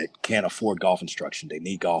that can't afford golf instruction. They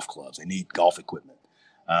need golf clubs. They need golf equipment.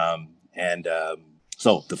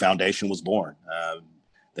 So the foundation was born.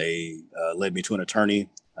 They led me to an attorney.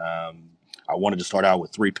 I wanted to start out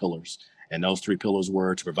with 3 pillars, and those 3 pillars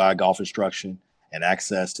were to provide golf instruction and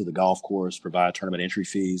access to the golf course, provide tournament entry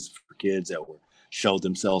fees for kids that showed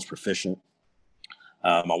themselves proficient.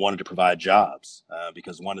 I wanted to provide jobs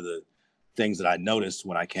because one of the things that I noticed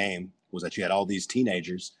when I came was that you had all these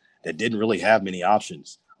teenagers that didn't really have many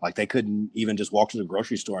options. Like they couldn't even just walk to the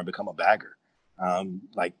grocery store and become a bagger. And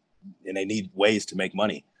they need ways to make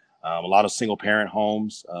money. A lot of single parent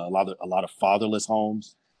homes, a lot of fatherless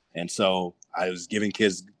homes. And so I was giving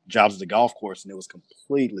kids jobs at the golf course, and it was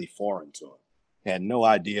completely foreign to them. They had no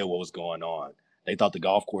idea what was going on. They thought the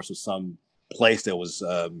golf course was some place that was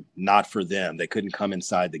not for them. They couldn't come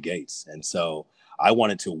inside the gates. And so I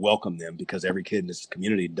wanted to welcome them, because every kid in this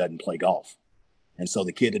community doesn't play golf. And so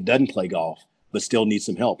the kid that doesn't play golf but still needs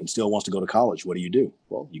some help and still wants to go to college, what do?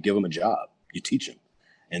 Well, you give them a job, you teach them.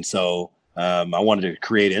 And so I wanted to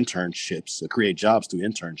create internships, create jobs through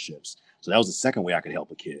internships. So that was the second way I could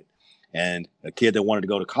help a kid. And a kid that wanted to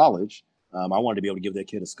go to college, I wanted to be able to give that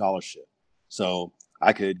kid a scholarship. So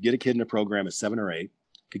I could get a kid in a program at 7 or 8,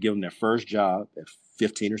 could give them their first job at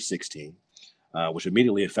 15 or 16, which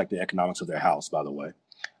immediately affected the economics of their house, by the way.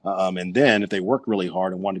 And then if they worked really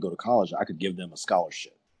hard and wanted to go to college, I could give them a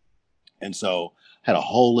scholarship. And so had a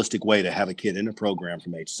holistic way to have a kid in the program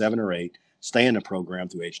from age 7 or 8, stay in the program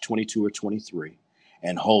through age 22 or 23,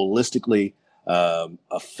 and holistically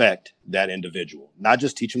affect that individual. Not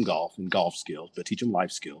just teach them golf and golf skills, but teach them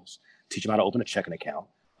life skills, teach them how to open a checking account,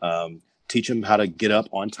 teach them how to get up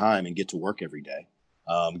on time and get to work every day,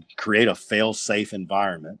 create a fail-safe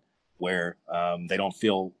environment where they don't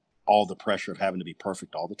feel all the pressure of having to be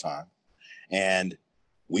perfect all the time. And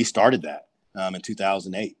we started that in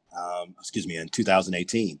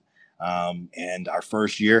 2018. And our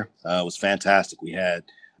first year was fantastic. We had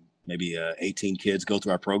maybe 18 kids go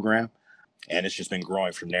through our program, and it's just been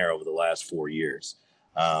growing from there over the last 4 years.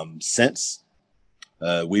 Since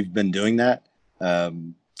we've been doing that,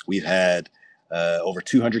 we've had over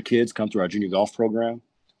 200 kids come through our junior golf program.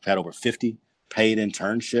 We've had over 50 paid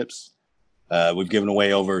internships. We've given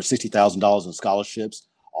away over $60,000 in scholarships,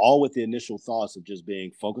 all with the initial thoughts of just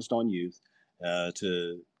being focused on youth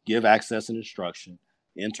to give access and instruction,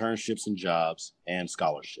 internships and jobs, and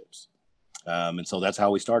scholarships. And so that's how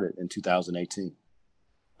we started in 2018.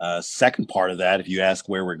 Second part of that, if you ask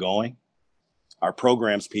where we're going, our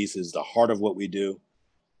programs piece is the heart of what we do.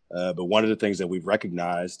 But one of the things that we've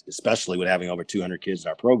recognized, especially with having over 200 kids in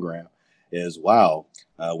our program, is,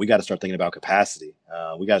 we got to start thinking about capacity.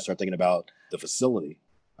 We got to start thinking about the facility.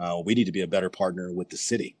 We need to be a better partner with the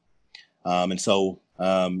city. And so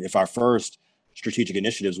if our first strategic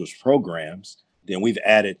initiatives was programs, then we've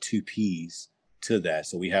added 2 Ps to that.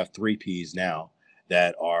 So we have 3 Ps now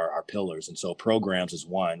that are our pillars. And so programs is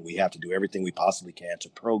one. We have to do everything we possibly can to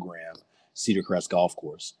program Cedar Crest Golf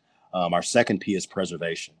Course. Our second P is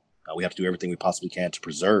preservation. We have to do everything we possibly can to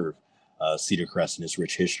preserve Cedar Crest and its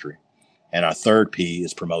rich history. And our third P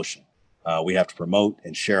is promotion. We have to promote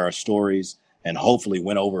and share our stories and hopefully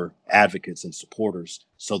win over advocates and supporters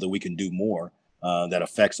so that we can do more that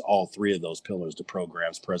affects all 3 of those pillars: the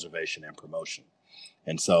programs, preservation, and promotion.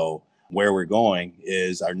 And so where we're going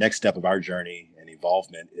is our next step of our journey and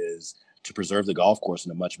involvement is to preserve the golf course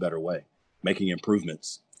in a much better way, making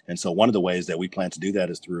improvements. And so one of the ways that we plan to do that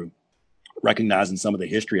is through recognizing some of the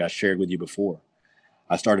history I shared with you before.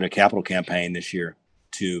 I started a capital campaign this year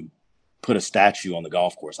to put a statue on the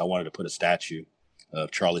golf course. I wanted to put a statue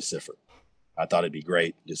of Charlie Sifford. I thought it'd be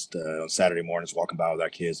great just on Saturday mornings walking by with our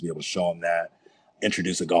kids to be able to show them that,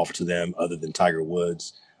 introduce a golfer to them other than Tiger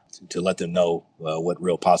Woods, to let them know what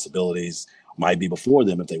real possibilities might be before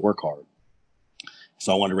them if they work hard.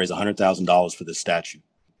 So I wanted to raise $100,000 for this statue,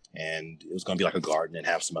 and it was going to be like a garden and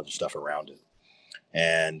have some other stuff around it.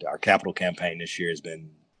 And our capital campaign this year has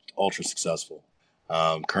been ultra successful.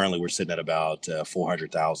 Currently, we're sitting at about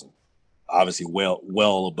 400,000, obviously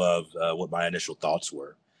well above what my initial thoughts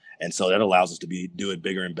were. And so that allows us to do it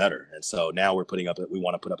bigger and better. And so now we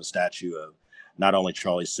want to put up a statue of not only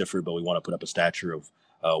Charlie Sifford, but we want to put up a statue of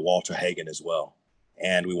Walter Hagen as well.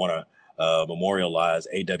 And we want to memorialize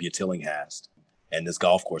A.W. Tillinghast. And this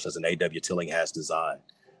golf course has an A.W. Tillinghast design.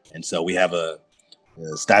 And so we have a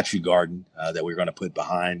statue garden that we're going to put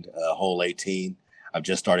behind hole 18. I've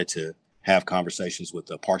just started to have conversations with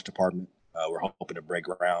the Parks Department. We're hoping to break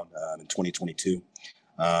ground in 2022.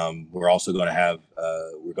 We're also going to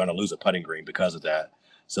we're going to lose a putting green because of that.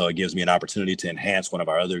 So it gives me an opportunity to enhance one of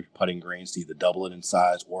our other putting greens, to either double it in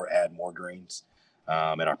size or add more greens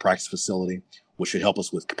at our practice facility, which should help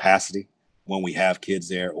us with capacity when we have kids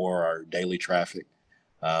there or our daily traffic.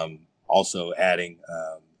 Also adding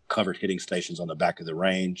covered hitting stations on the back of the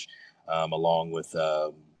range, along with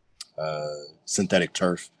synthetic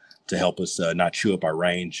turf to help us not chew up our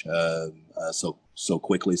range so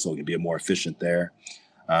quickly, so we can be more efficient there.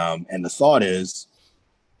 And the thought is,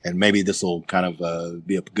 and maybe this will kind of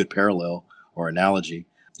be a good parallel or analogy,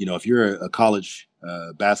 if you're a college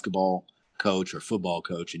basketball coach or football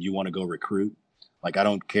coach and you want to go recruit, like, I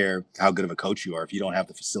don't care how good of a coach you are, if you don't have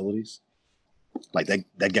the facilities, like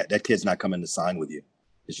that kid's not coming to sign with you.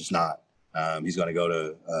 It's just not. He's going to go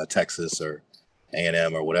to Texas or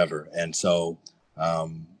A&M or whatever. And so,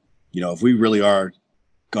 if we really are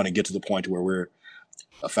going to get to the point where we're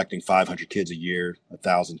affecting 500 kids a year,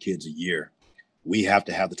 1,000 kids a year, we have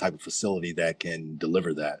to have the type of facility that can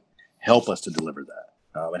deliver that, help us to deliver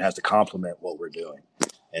that. It has to complement what we're doing.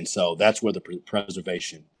 And so that's where the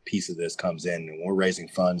preservation piece of this comes in. And we're raising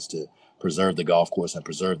funds to preserve the golf course and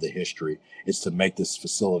preserve the history. It's to make this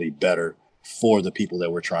facility better for the people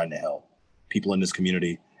that we're trying to help, people in this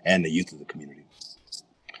community and the youth of the community.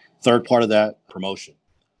 Third part of that, promotion.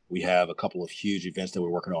 We have a couple of huge events that we're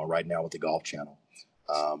working on right now with the Golf Channel.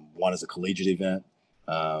 One is a collegiate event,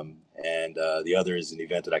 and the other is an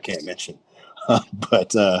event that I can't mention.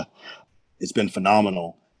 But it's been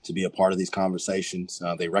phenomenal to be a part of these conversations.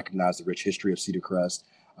 They recognize the rich history of Cedar Crest.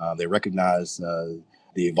 They recognize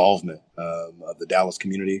the involvement of the Dallas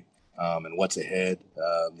community and what's ahead,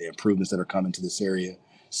 the improvements that are coming to this area.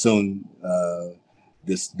 Soon,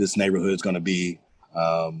 this neighborhood is going to be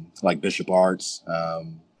like Bishop Arts,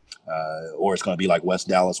 or it's going to be like West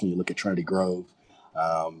Dallas when you look at Trinity Grove.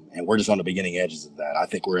 And we're just on the beginning edges of that. I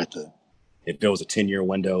think we're if there was a 10-year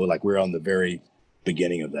window, like, we're on the very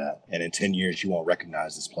beginning of that. And in 10 years, you won't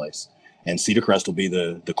recognize this place. And Cedar Crest will be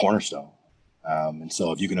the cornerstone. And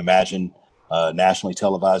so if you can imagine a nationally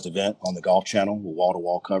televised event on the Golf Channel with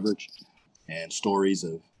wall-to-wall coverage and stories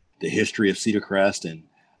of the history of Cedar Crest, and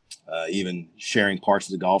even sharing parts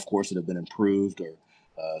of the golf course that have been improved, or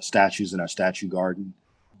statues in our statue garden,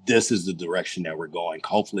 this is the direction that we're going,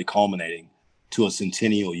 hopefully culminating to a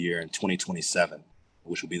centennial year in 2027,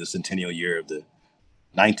 which will be the centennial year of the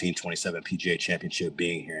 1927 PGA Championship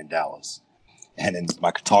being here in Dallas. And in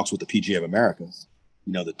my talks with the PGA of America,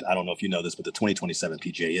 that, I don't know if you know this, but the 2027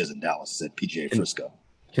 PGA is in Dallas. It's at PGA Frisco.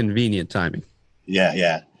 Convenient timing.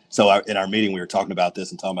 Yeah. So in our meeting, we were talking about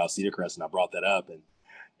this and talking about Cedar Crest, and I brought that up, and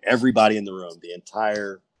everybody in the room, the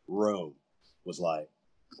entire room, was like,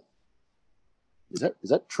 "Is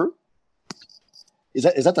that true? Is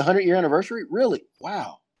that the 100-year anniversary? Really?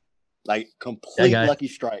 Wow!" Like, complete lucky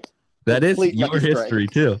strike. That is your history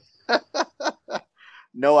too.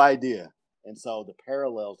 No idea. And so the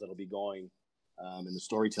parallels that'll be going, and the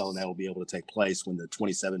storytelling that will be able to take place when the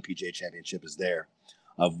 27 PGA Championship is there,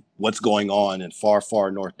 of what's going on in far,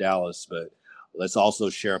 far North Dallas. But let's also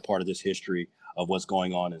share a part of this history of what's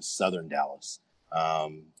going on in Southern Dallas.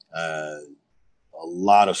 A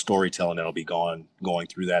lot of storytelling that'll be going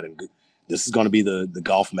through that. And this is going to be the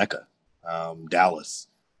golf mecca, Dallas.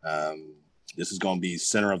 This is going to be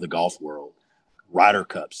center of the golf world. Ryder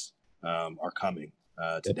Cups are coming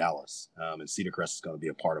to Dallas, and Cedar Crest is going to be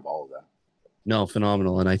a part of all of that. No,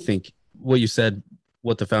 phenomenal. And I think what you said,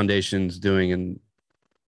 what the foundation's doing, and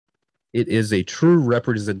it is a true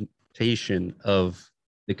representation of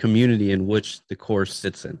the community in which the course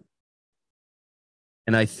sits in.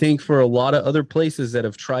 And I think for a lot of other places that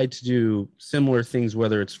have tried to do similar things,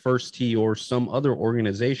 whether it's First Tee or some other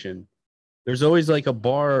organization, there's always like a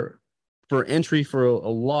bar for entry for a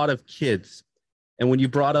lot of kids. And when you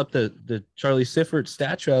brought up the Charlie Sifford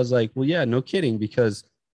statue, I was like, well, yeah, no kidding, because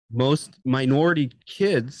most minority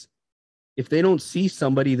kids, if they don't see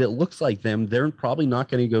somebody that looks like them, they're probably not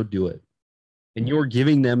going to go do it. And you're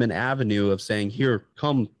giving them an avenue of saying, here,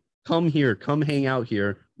 come here, come hang out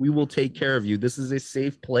here. We will take care of you. This is a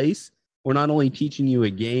safe place. We're not only teaching you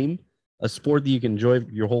a game, a sport that you can enjoy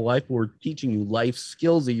your whole life, but we're teaching you life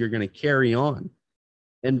skills that you're going to carry on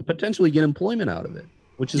and potentially get employment out of it,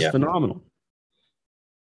 which is phenomenal.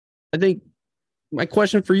 I think my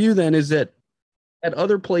question for you then is that at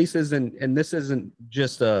other places, and this isn't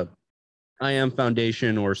just a IM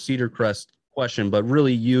Foundation or Cedar Crest question, but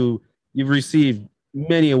really you've received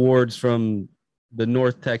many awards from the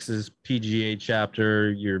North Texas PGA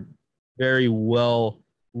chapter. You're very well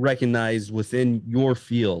recognized within your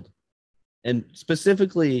field. And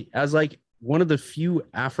specifically as like one of the few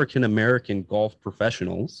African-American golf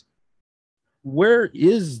professionals, where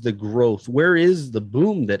is the growth? Where is the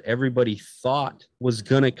boom that everybody thought was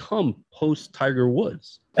going to come post Tiger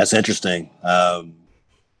Woods? That's interesting.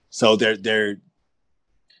 So there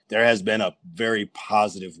has been a very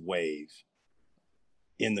positive wave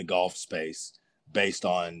in the golf space based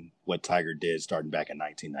on what Tiger did starting back in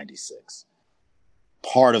 1996.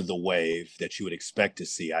 Part of the wave that you would expect to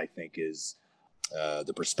see, I think, is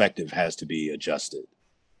the perspective has to be adjusted.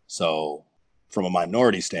 So from a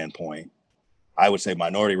minority standpoint, I would say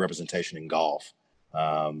minority representation in golf,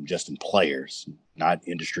 just in players, not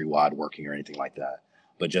industry-wide working or anything like that,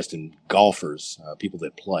 but just in golfers, people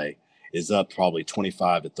that play, is up probably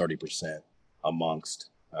 25 to 30% amongst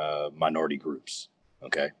minority groups.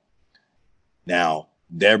 Okay. Now,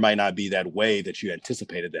 there might not be that wave that you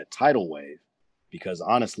anticipated, that tidal wave, because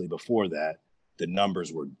honestly, before that, the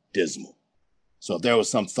numbers were dismal. So if there was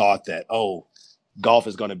some thought that, oh, golf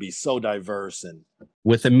is going to be so diverse and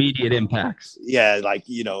with immediate impacts. Yeah, like,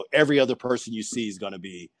 every other person you see is going to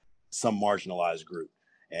be some marginalized group.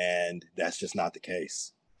 And that's just not the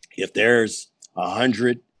case. If there's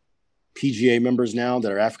 100 PGA members now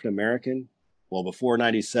that are African American, well, before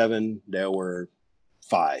 97, there were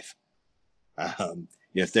 5.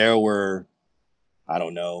 If there were, I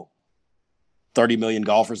don't know, 30 million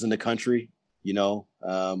golfers in the country,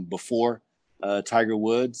 before Tiger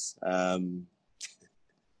Woods,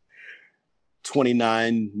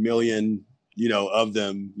 29 million, of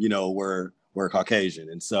them, were Caucasian.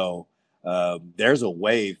 And so there's a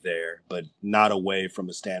wave there, but not a wave from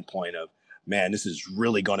a standpoint of, man, this is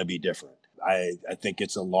really going to be different. I think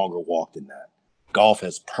it's a longer walk than that. Golf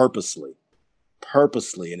has purposely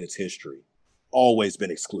in its history, always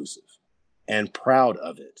been exclusive and proud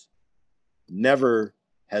of it. Never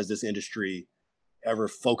has this industry ever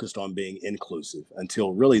focused on being inclusive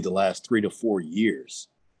until really the last 3 to 4 years.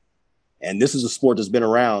 And this is a sport that's been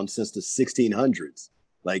around since the 1600s.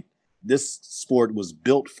 Like, this sport was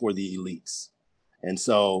built for the elites. And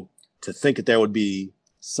so to think that there would be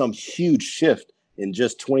some huge shift in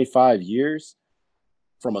just 25 years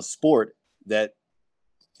from a sport that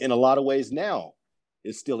in a lot of ways now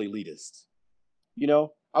is still elitist.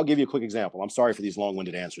 I'll give you a quick example. I'm sorry for these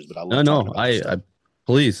long-winded answers, but I love talking about this stuff.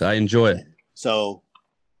 Please, I enjoy it. So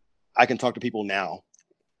I can talk to people now,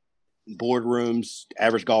 boardrooms,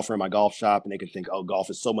 average golfer in my golf shop, and they can think, oh, golf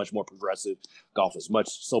is so much more progressive. Golf is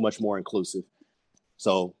so much more inclusive.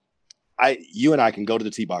 So you and I can go to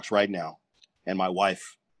the tee box right now, and my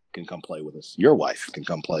wife can come play with us. Your wife can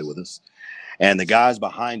come play with us. And the guys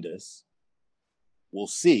behind us will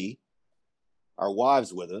see our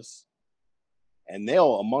wives with us, and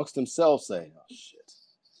they'll amongst themselves say, oh, shit,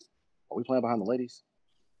 are we playing behind the ladies?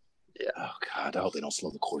 Yeah. Oh, God, I hope they don't slow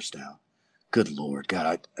the course down. Good Lord,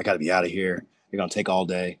 God, I got to be out of here. They're going to take all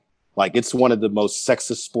day. Like, it's one of the most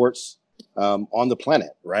sexist sports on the planet,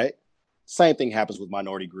 right? Same thing happens with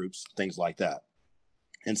minority groups, things like that.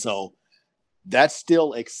 And so that's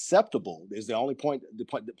still acceptable is the only point, the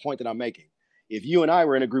point that I'm making. If you and I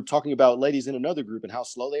were in a group talking about ladies in another group and how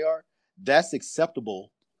slow they are, that's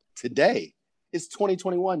acceptable today. It's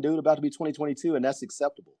 2021, dude, about to be 2022, and that's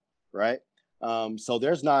acceptable, right? So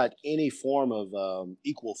there's not any form of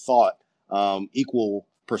equal thought, equal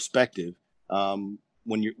perspective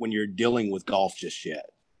when you're dealing with golf just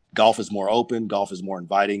yet. Golf is more open. Golf is more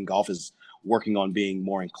inviting. Golf is working on being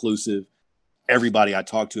more inclusive. Everybody I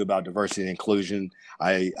talk to about diversity and inclusion,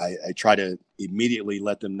 I try to immediately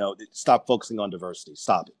let them know, stop focusing on diversity.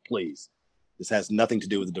 Stop it, please. This has nothing to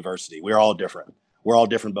do with the diversity. We're all different. We're all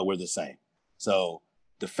different, but we're the same. So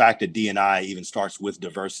the fact that D&I even starts with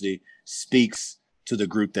diversity speaks to the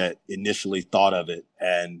group that initially thought of it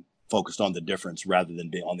and focused on the difference rather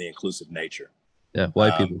than being on the inclusive nature. Yeah,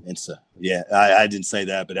 white people. And so, I didn't say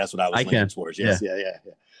that, but that's what I was leaning towards. Yes, yeah.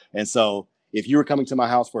 And so if you were coming to my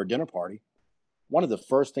house for a dinner party, one of the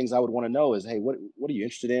first things I would want to know is, hey, what are you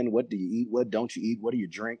interested in? What do you eat? What don't you eat? What do you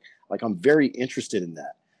drink? Like, I'm very interested in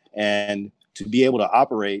that. And to be able to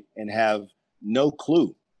operate and have no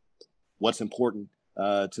clue what's important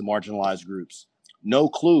to marginalized groups, no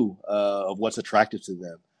clue of what's attractive to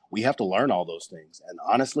them. We have to learn all those things. And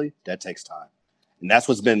honestly, that takes time. And that's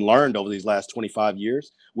what's been learned over these last 25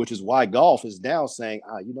 years, which is why golf is now saying,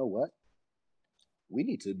 you know what? We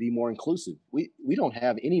need to be more inclusive. We don't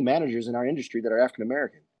have any managers in our industry that are African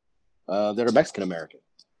American, that are Mexican American,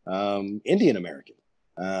 Indian American,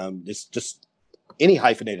 just any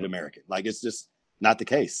hyphenated American. Like, it's just not the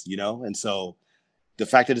case, you know? And so the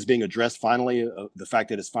fact that it's being addressed finally, the fact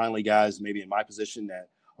that it's finally guys maybe in my position that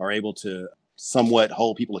are able to somewhat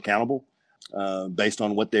hold people accountable based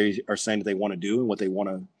on what they are saying that they want to do and what they want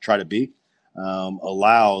to try to be,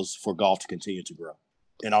 allows for golf to continue to grow.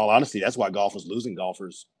 In all honesty, that's why golf was losing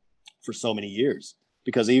golfers for so many years,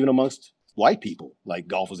 because even amongst white people, like,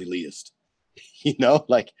 golf was elitist. You know,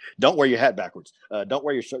 like, don't wear your hat backwards. Don't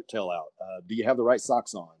wear your shirt tail out. Do you have the right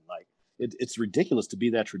socks on? Like, it's ridiculous to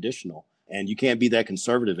be that traditional, and you can't be that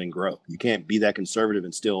conservative and grow. You can't be that conservative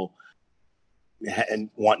and still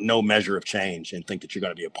and want no measure of change and think that you're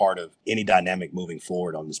going to be a part of any dynamic moving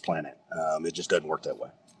forward on this planet. It just doesn't work that way.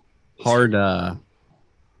 Hard.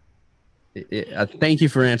 Thank you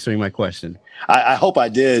for answering my question. I hope I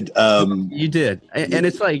did. You did. And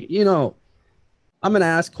it's like, you know, I'm going to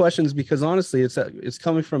ask questions because honestly, it's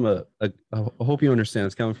coming from I hope you understand,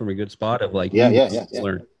 it's coming from a good spot of like,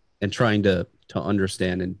 learn and trying to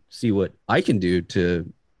understand and see what I can do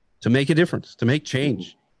to make a difference, to make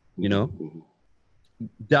change. You know,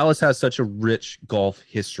 Dallas has such a rich golf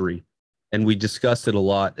history, and we discussed it a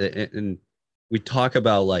lot. And we talk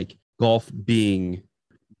about like golf being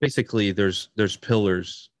basically there's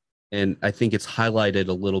pillars, and I think it's highlighted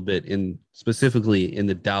a little bit specifically in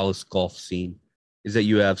the Dallas golf scene, is that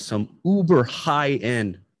you have some uber high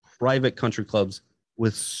end private country clubs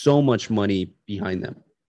with so much money behind them,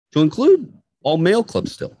 to include all male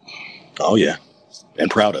clubs still. Oh yeah, and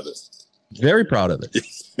proud of it. Very proud of it.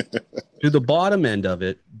 To the bottom end of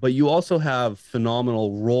it, but you also have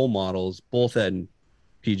phenomenal role models, both at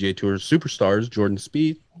PGA Tour superstars, Jordan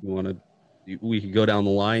Spieth. We could go down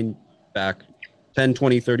the line back 10,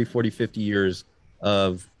 20, 30, 40, 50 years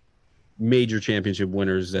of major championship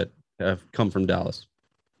winners that have come from Dallas.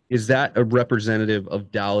 Is that a representative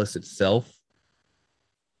of Dallas itself?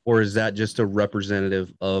 Or is that just a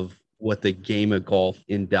representative of what the game of golf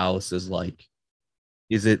in Dallas is like?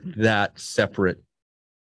 Is it that separate?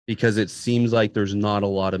 Because it seems like there's not a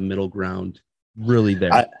lot of middle ground really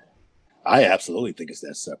there. I absolutely think it's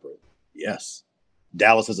that separate. Yes.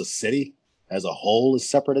 Dallas as a city, as a whole, is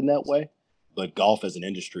separate in that way, but golf as an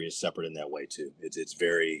industry is separate in that way too. It's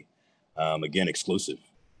very, again, exclusive.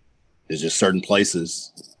 There's just certain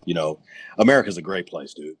places, you know. America's a great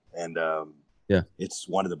place, dude, and it's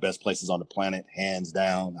one of the best places on the planet, hands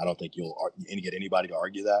down. I don't think you'll get anybody to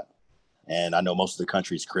argue that. And I know most of the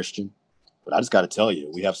country is Christian, but I just got to tell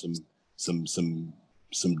you, we have some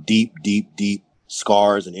deep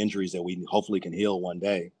scars and injuries that we hopefully can heal one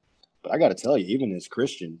day. But I got to tell you, even as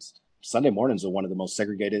Christians, Sunday mornings are one of the most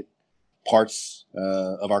segregated parts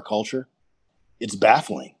of our culture. It's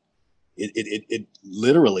baffling. It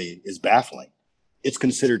literally is baffling. It's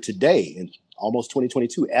considered today, in almost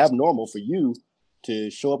 2022, abnormal for you to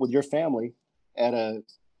show up with your family at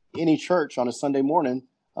any church on a Sunday morning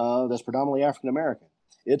that's predominantly African American.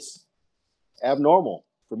 It's abnormal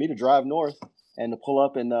for me to drive north and to pull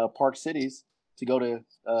up in Park Cities to go to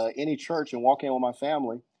any church and walk in with my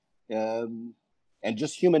family. And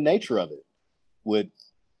just human nature of it would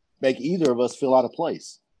make either of us feel out of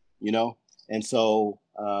place, you know? And so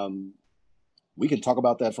we can talk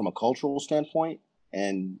about that from a cultural standpoint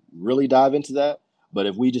and really dive into that. But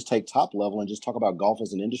if we just take top level and just talk about golf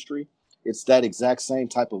as an industry, it's that exact same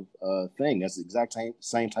type of thing. That's the exact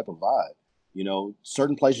same type of vibe. You know,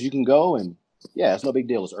 certain places you can go and, yeah, it's no big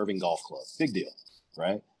deal. It's Irving Golf Club. Big deal,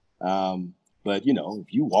 right? But, you know,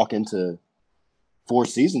 if you walk into Four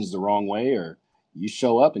Seasons the wrong way, or you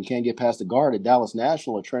show up and can't get past the guard at Dallas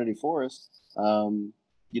National or Trinity Forest,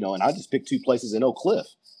 you know, and I just picked two places in Oak Cliff,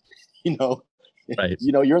 you know, right.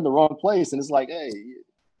 You know, you're in the wrong place, and it's like, hey,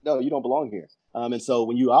 no, you don't belong here. And so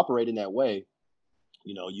when you operate in that way,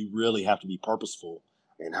 you know, you really have to be purposeful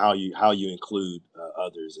in how you include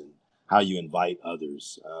others and how you invite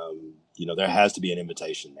others. You know, there has to be an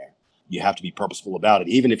invitation there. You have to be purposeful about it.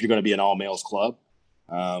 Even if you're going to be an all males club,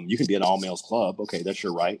 you can be an all males club. Okay, that's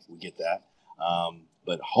your right. We get that.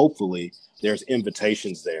 But hopefully there's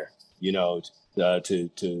invitations there, you know,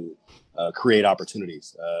 to create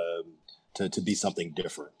opportunities, to be something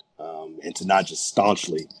different, and to not just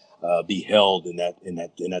staunchly be held in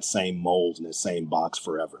that same mold, in that same box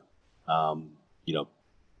forever. You know,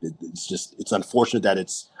 it's unfortunate that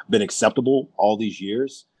it's been acceptable all these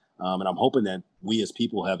years, and I'm hoping that we as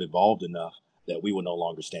people have evolved enough that we will no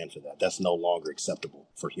longer stand for that. That's no longer acceptable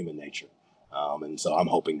for human nature, and so I'm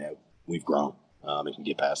hoping that we've grown and can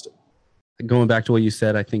get past it. Going back to what you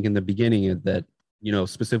said, I think in the beginning is that,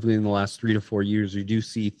 specifically in the last 3 to 4 years, you do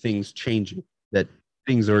see things changing, that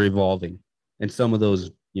things are evolving, and some of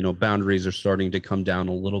those, boundaries are starting to come down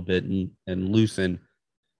a little bit and loosen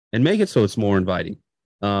and make it so it's more inviting.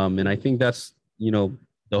 And I think that's,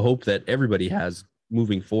 the hope that everybody has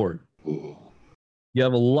moving forward. You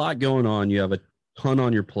have a lot going on. You have a ton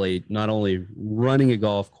on your plate, not only running a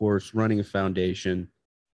golf course, running a foundation,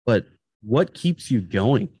 but what keeps you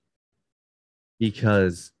going?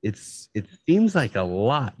 Because it seems like a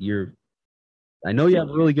lot. I know you have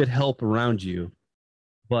really good help around you,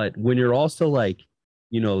 but when you're also like,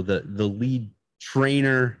 the lead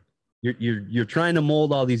trainer, you're trying to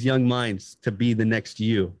mold all these young minds to be the next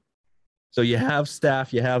you. So you have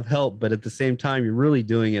staff, you have help, but at the same time, you're really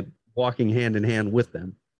doing it walking hand in hand with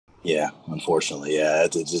them. Yeah, unfortunately, yeah,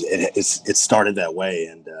 it started that way,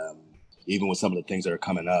 and even with some of the things that are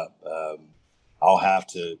coming up, I'll have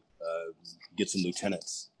to get some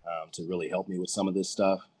lieutenants to really help me with some of this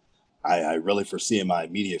stuff. I really foresee in my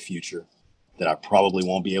immediate future that I probably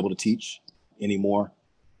won't be able to teach anymore.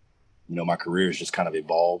 My career has just kind of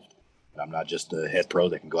evolved. I'm not just a head pro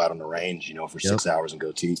that can go out on the range, for 6 hours and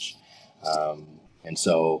go teach. And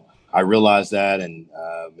so I realized that, and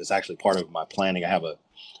it's actually part of my planning. I have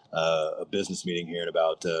a business meeting here in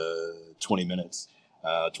about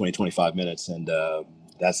 25 minutes. And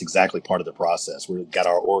that's exactly part of the process. We've got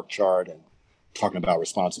our org chart and talking about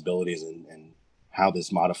responsibilities and how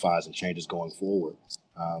this modifies and changes going forward.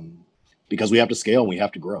 Because we have to scale and we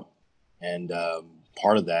have to grow. And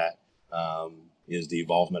part of that is the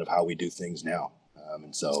involvement of how we do things now.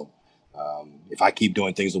 And so if I keep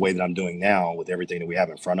doing things the way that I'm doing now with everything that we have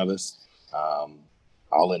in front of us,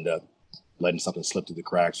 I'll end up letting something slip through the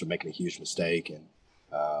cracks or making a huge mistake and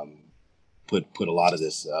put a lot of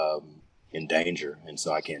this in danger. And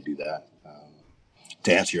so I can't do that.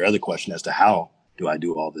 To answer your other question as to how do I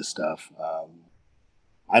do all this stuff,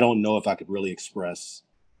 I don't know if I could really express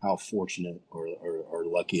how fortunate or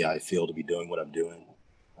lucky I feel to be doing what I'm doing.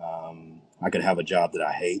 I could have a job that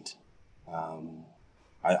I hate.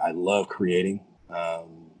 I love creating.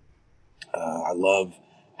 I love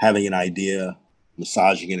having an idea,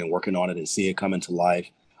 massaging it and working on it and seeing it come into life,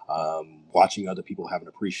 watching other people have an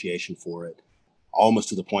appreciation for it, almost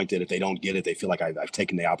to the point that if they don't get it, they feel like I've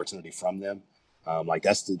taken the opportunity from them. Like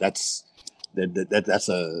that's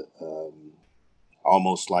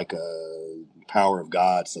almost like a power of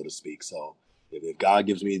God, so to speak. So if God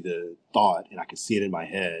gives me the thought and I can see it in my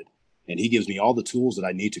head, and he gives me all the tools that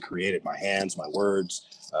I need to create it, my hands, my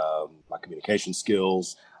words, my communication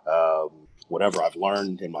skills, whatever I've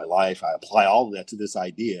learned in my life, I apply all of that to this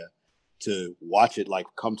idea to watch it like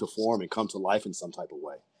come to form and come to life in some type of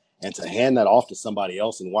way. And to hand that off to somebody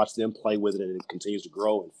else and watch them play with it and it continues to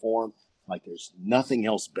grow and form, like there's nothing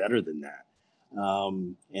else better than that.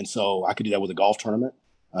 And so I could do that with a golf tournament.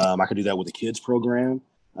 I could do that with a kids program.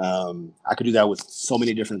 I could do that with so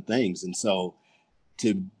many different things. And so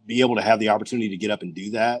to be able to have the opportunity to get up and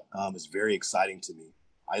do that is very exciting to me.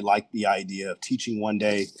 I like the idea of teaching one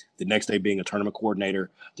day, the next day being a tournament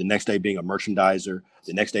coordinator, the next day being a merchandiser,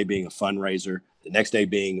 the next day being a fundraiser, the next day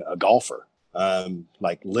being a golfer.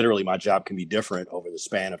 Like literally my job can be different over the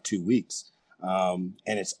span of 2 weeks. And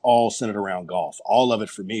it's all centered around golf. All of it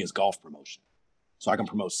for me is golf promotion. So I can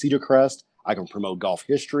promote Cedar Crest. I can promote golf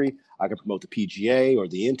history. I can promote the PGA or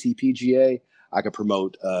the NTPGA. I can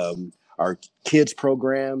promote our kids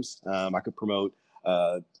programs. I could promote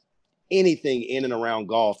anything in and around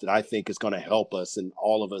golf that I think is going to help us and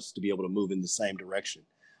all of us to be able to move in the same direction.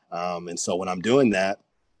 And so when I'm doing that,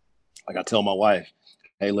 like I tell my wife,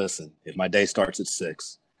 hey, listen, if my day starts at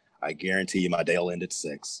 6, I guarantee you my day will end at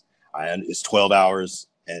 6. It's 12 hours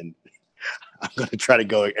and I'm going to try to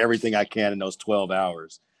go everything I can in those 12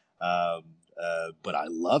 hours. But I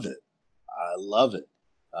love it. I love it.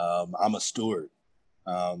 I'm a steward.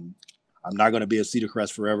 I'm not going to be a Cedar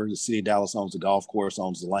Crest forever. The city of Dallas owns the golf course,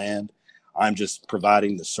 owns the land. I'm just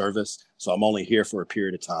providing the service. So I'm only here for a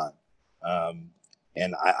period of time.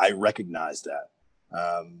 And I recognize that.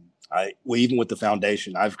 Even with the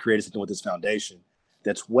foundation, I've created something with this foundation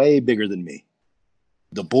that's way bigger than me.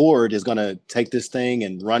 The board is going to take this thing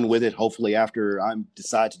and run with it. Hopefully after I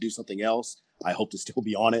decide to do something else, I hope to still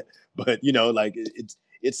be on it. But,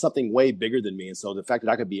 it's something way bigger than me. And so the fact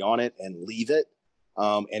that I could be on it and leave it,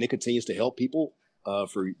 and it continues to help people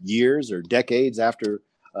for years or decades after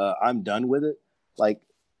I'm done with it, like,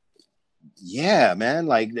 yeah, man,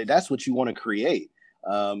 like that's what you want to create.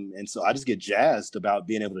 And so I just get jazzed about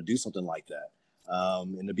being able to do something like that,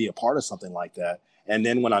 and to be a part of something like that. And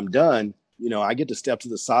then when I'm done, I get to step to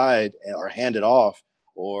the side or hand it off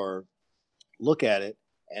or look at it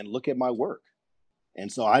and look at my work.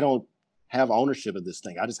 And so I don't have ownership of this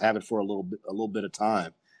thing. I just have it for a little bit of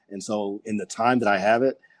time. And so in the time that I have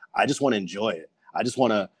it, I just want to enjoy it. I just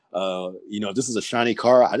want to, if this is a shiny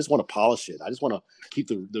car, I just want to polish it. I just want to keep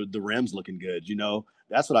the rims looking good.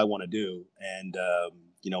 That's what I want to do. And,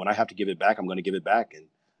 when I have to give it back, I'm going to give it back. And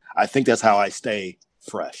I think that's how I stay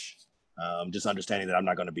fresh. Just understanding that I'm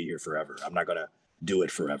not going to be here forever. I'm not going to do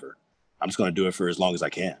it forever. I'm just going to do it for as long as I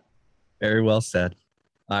can. Very well said.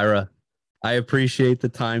 Ira, I appreciate the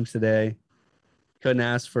time today. Couldn't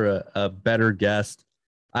ask for a better guest.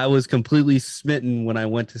 I was completely smitten when I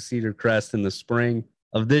went to Cedar Crest in the spring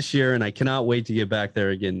of this year, and I cannot wait to get back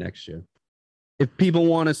there again next year. If people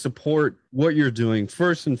want to support what you're doing,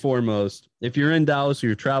 first and foremost, if you're in Dallas or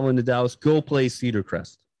you're traveling to Dallas, go play Cedar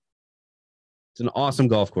Crest. It's an awesome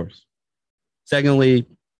golf course. Secondly,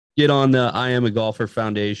 get on the I Am a Golfer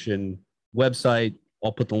Foundation website.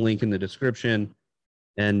 I'll put the link in the description.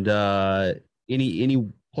 And any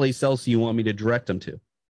place else you want me to direct them to?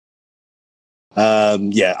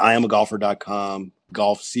 IamAGolfer.com,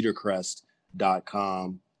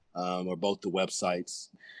 golfcedarcrest.com, or both the websites.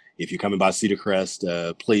 If you're coming by Cedar Crest,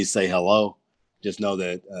 please say hello. Just know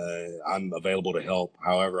that I'm available to help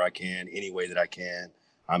however I can, any way that I can.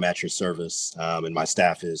 I'm at your service, and my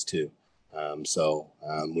staff is too. So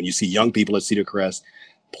when you see young people at Cedar Crest,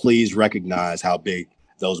 please recognize how big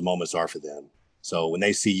those moments are for them. So when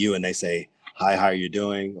they see you and they say, hi, how are you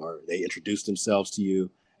doing? Or they introduce themselves to you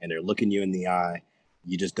and they're looking you in the eye,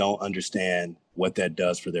 you just don't understand what that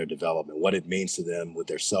does for their development, what it means to them with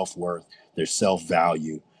their self-worth, their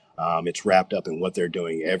self-value. It's wrapped up in what they're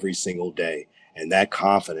doing every single day. And that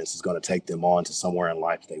confidence is going to take them on to somewhere in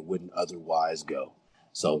life they wouldn't otherwise go.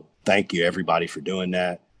 So thank you, everybody, for doing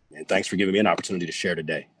that. And thanks for giving me an opportunity to share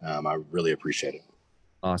today. I really appreciate it.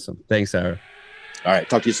 Awesome. Thanks, Ira. All right.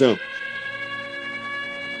 Talk to you soon.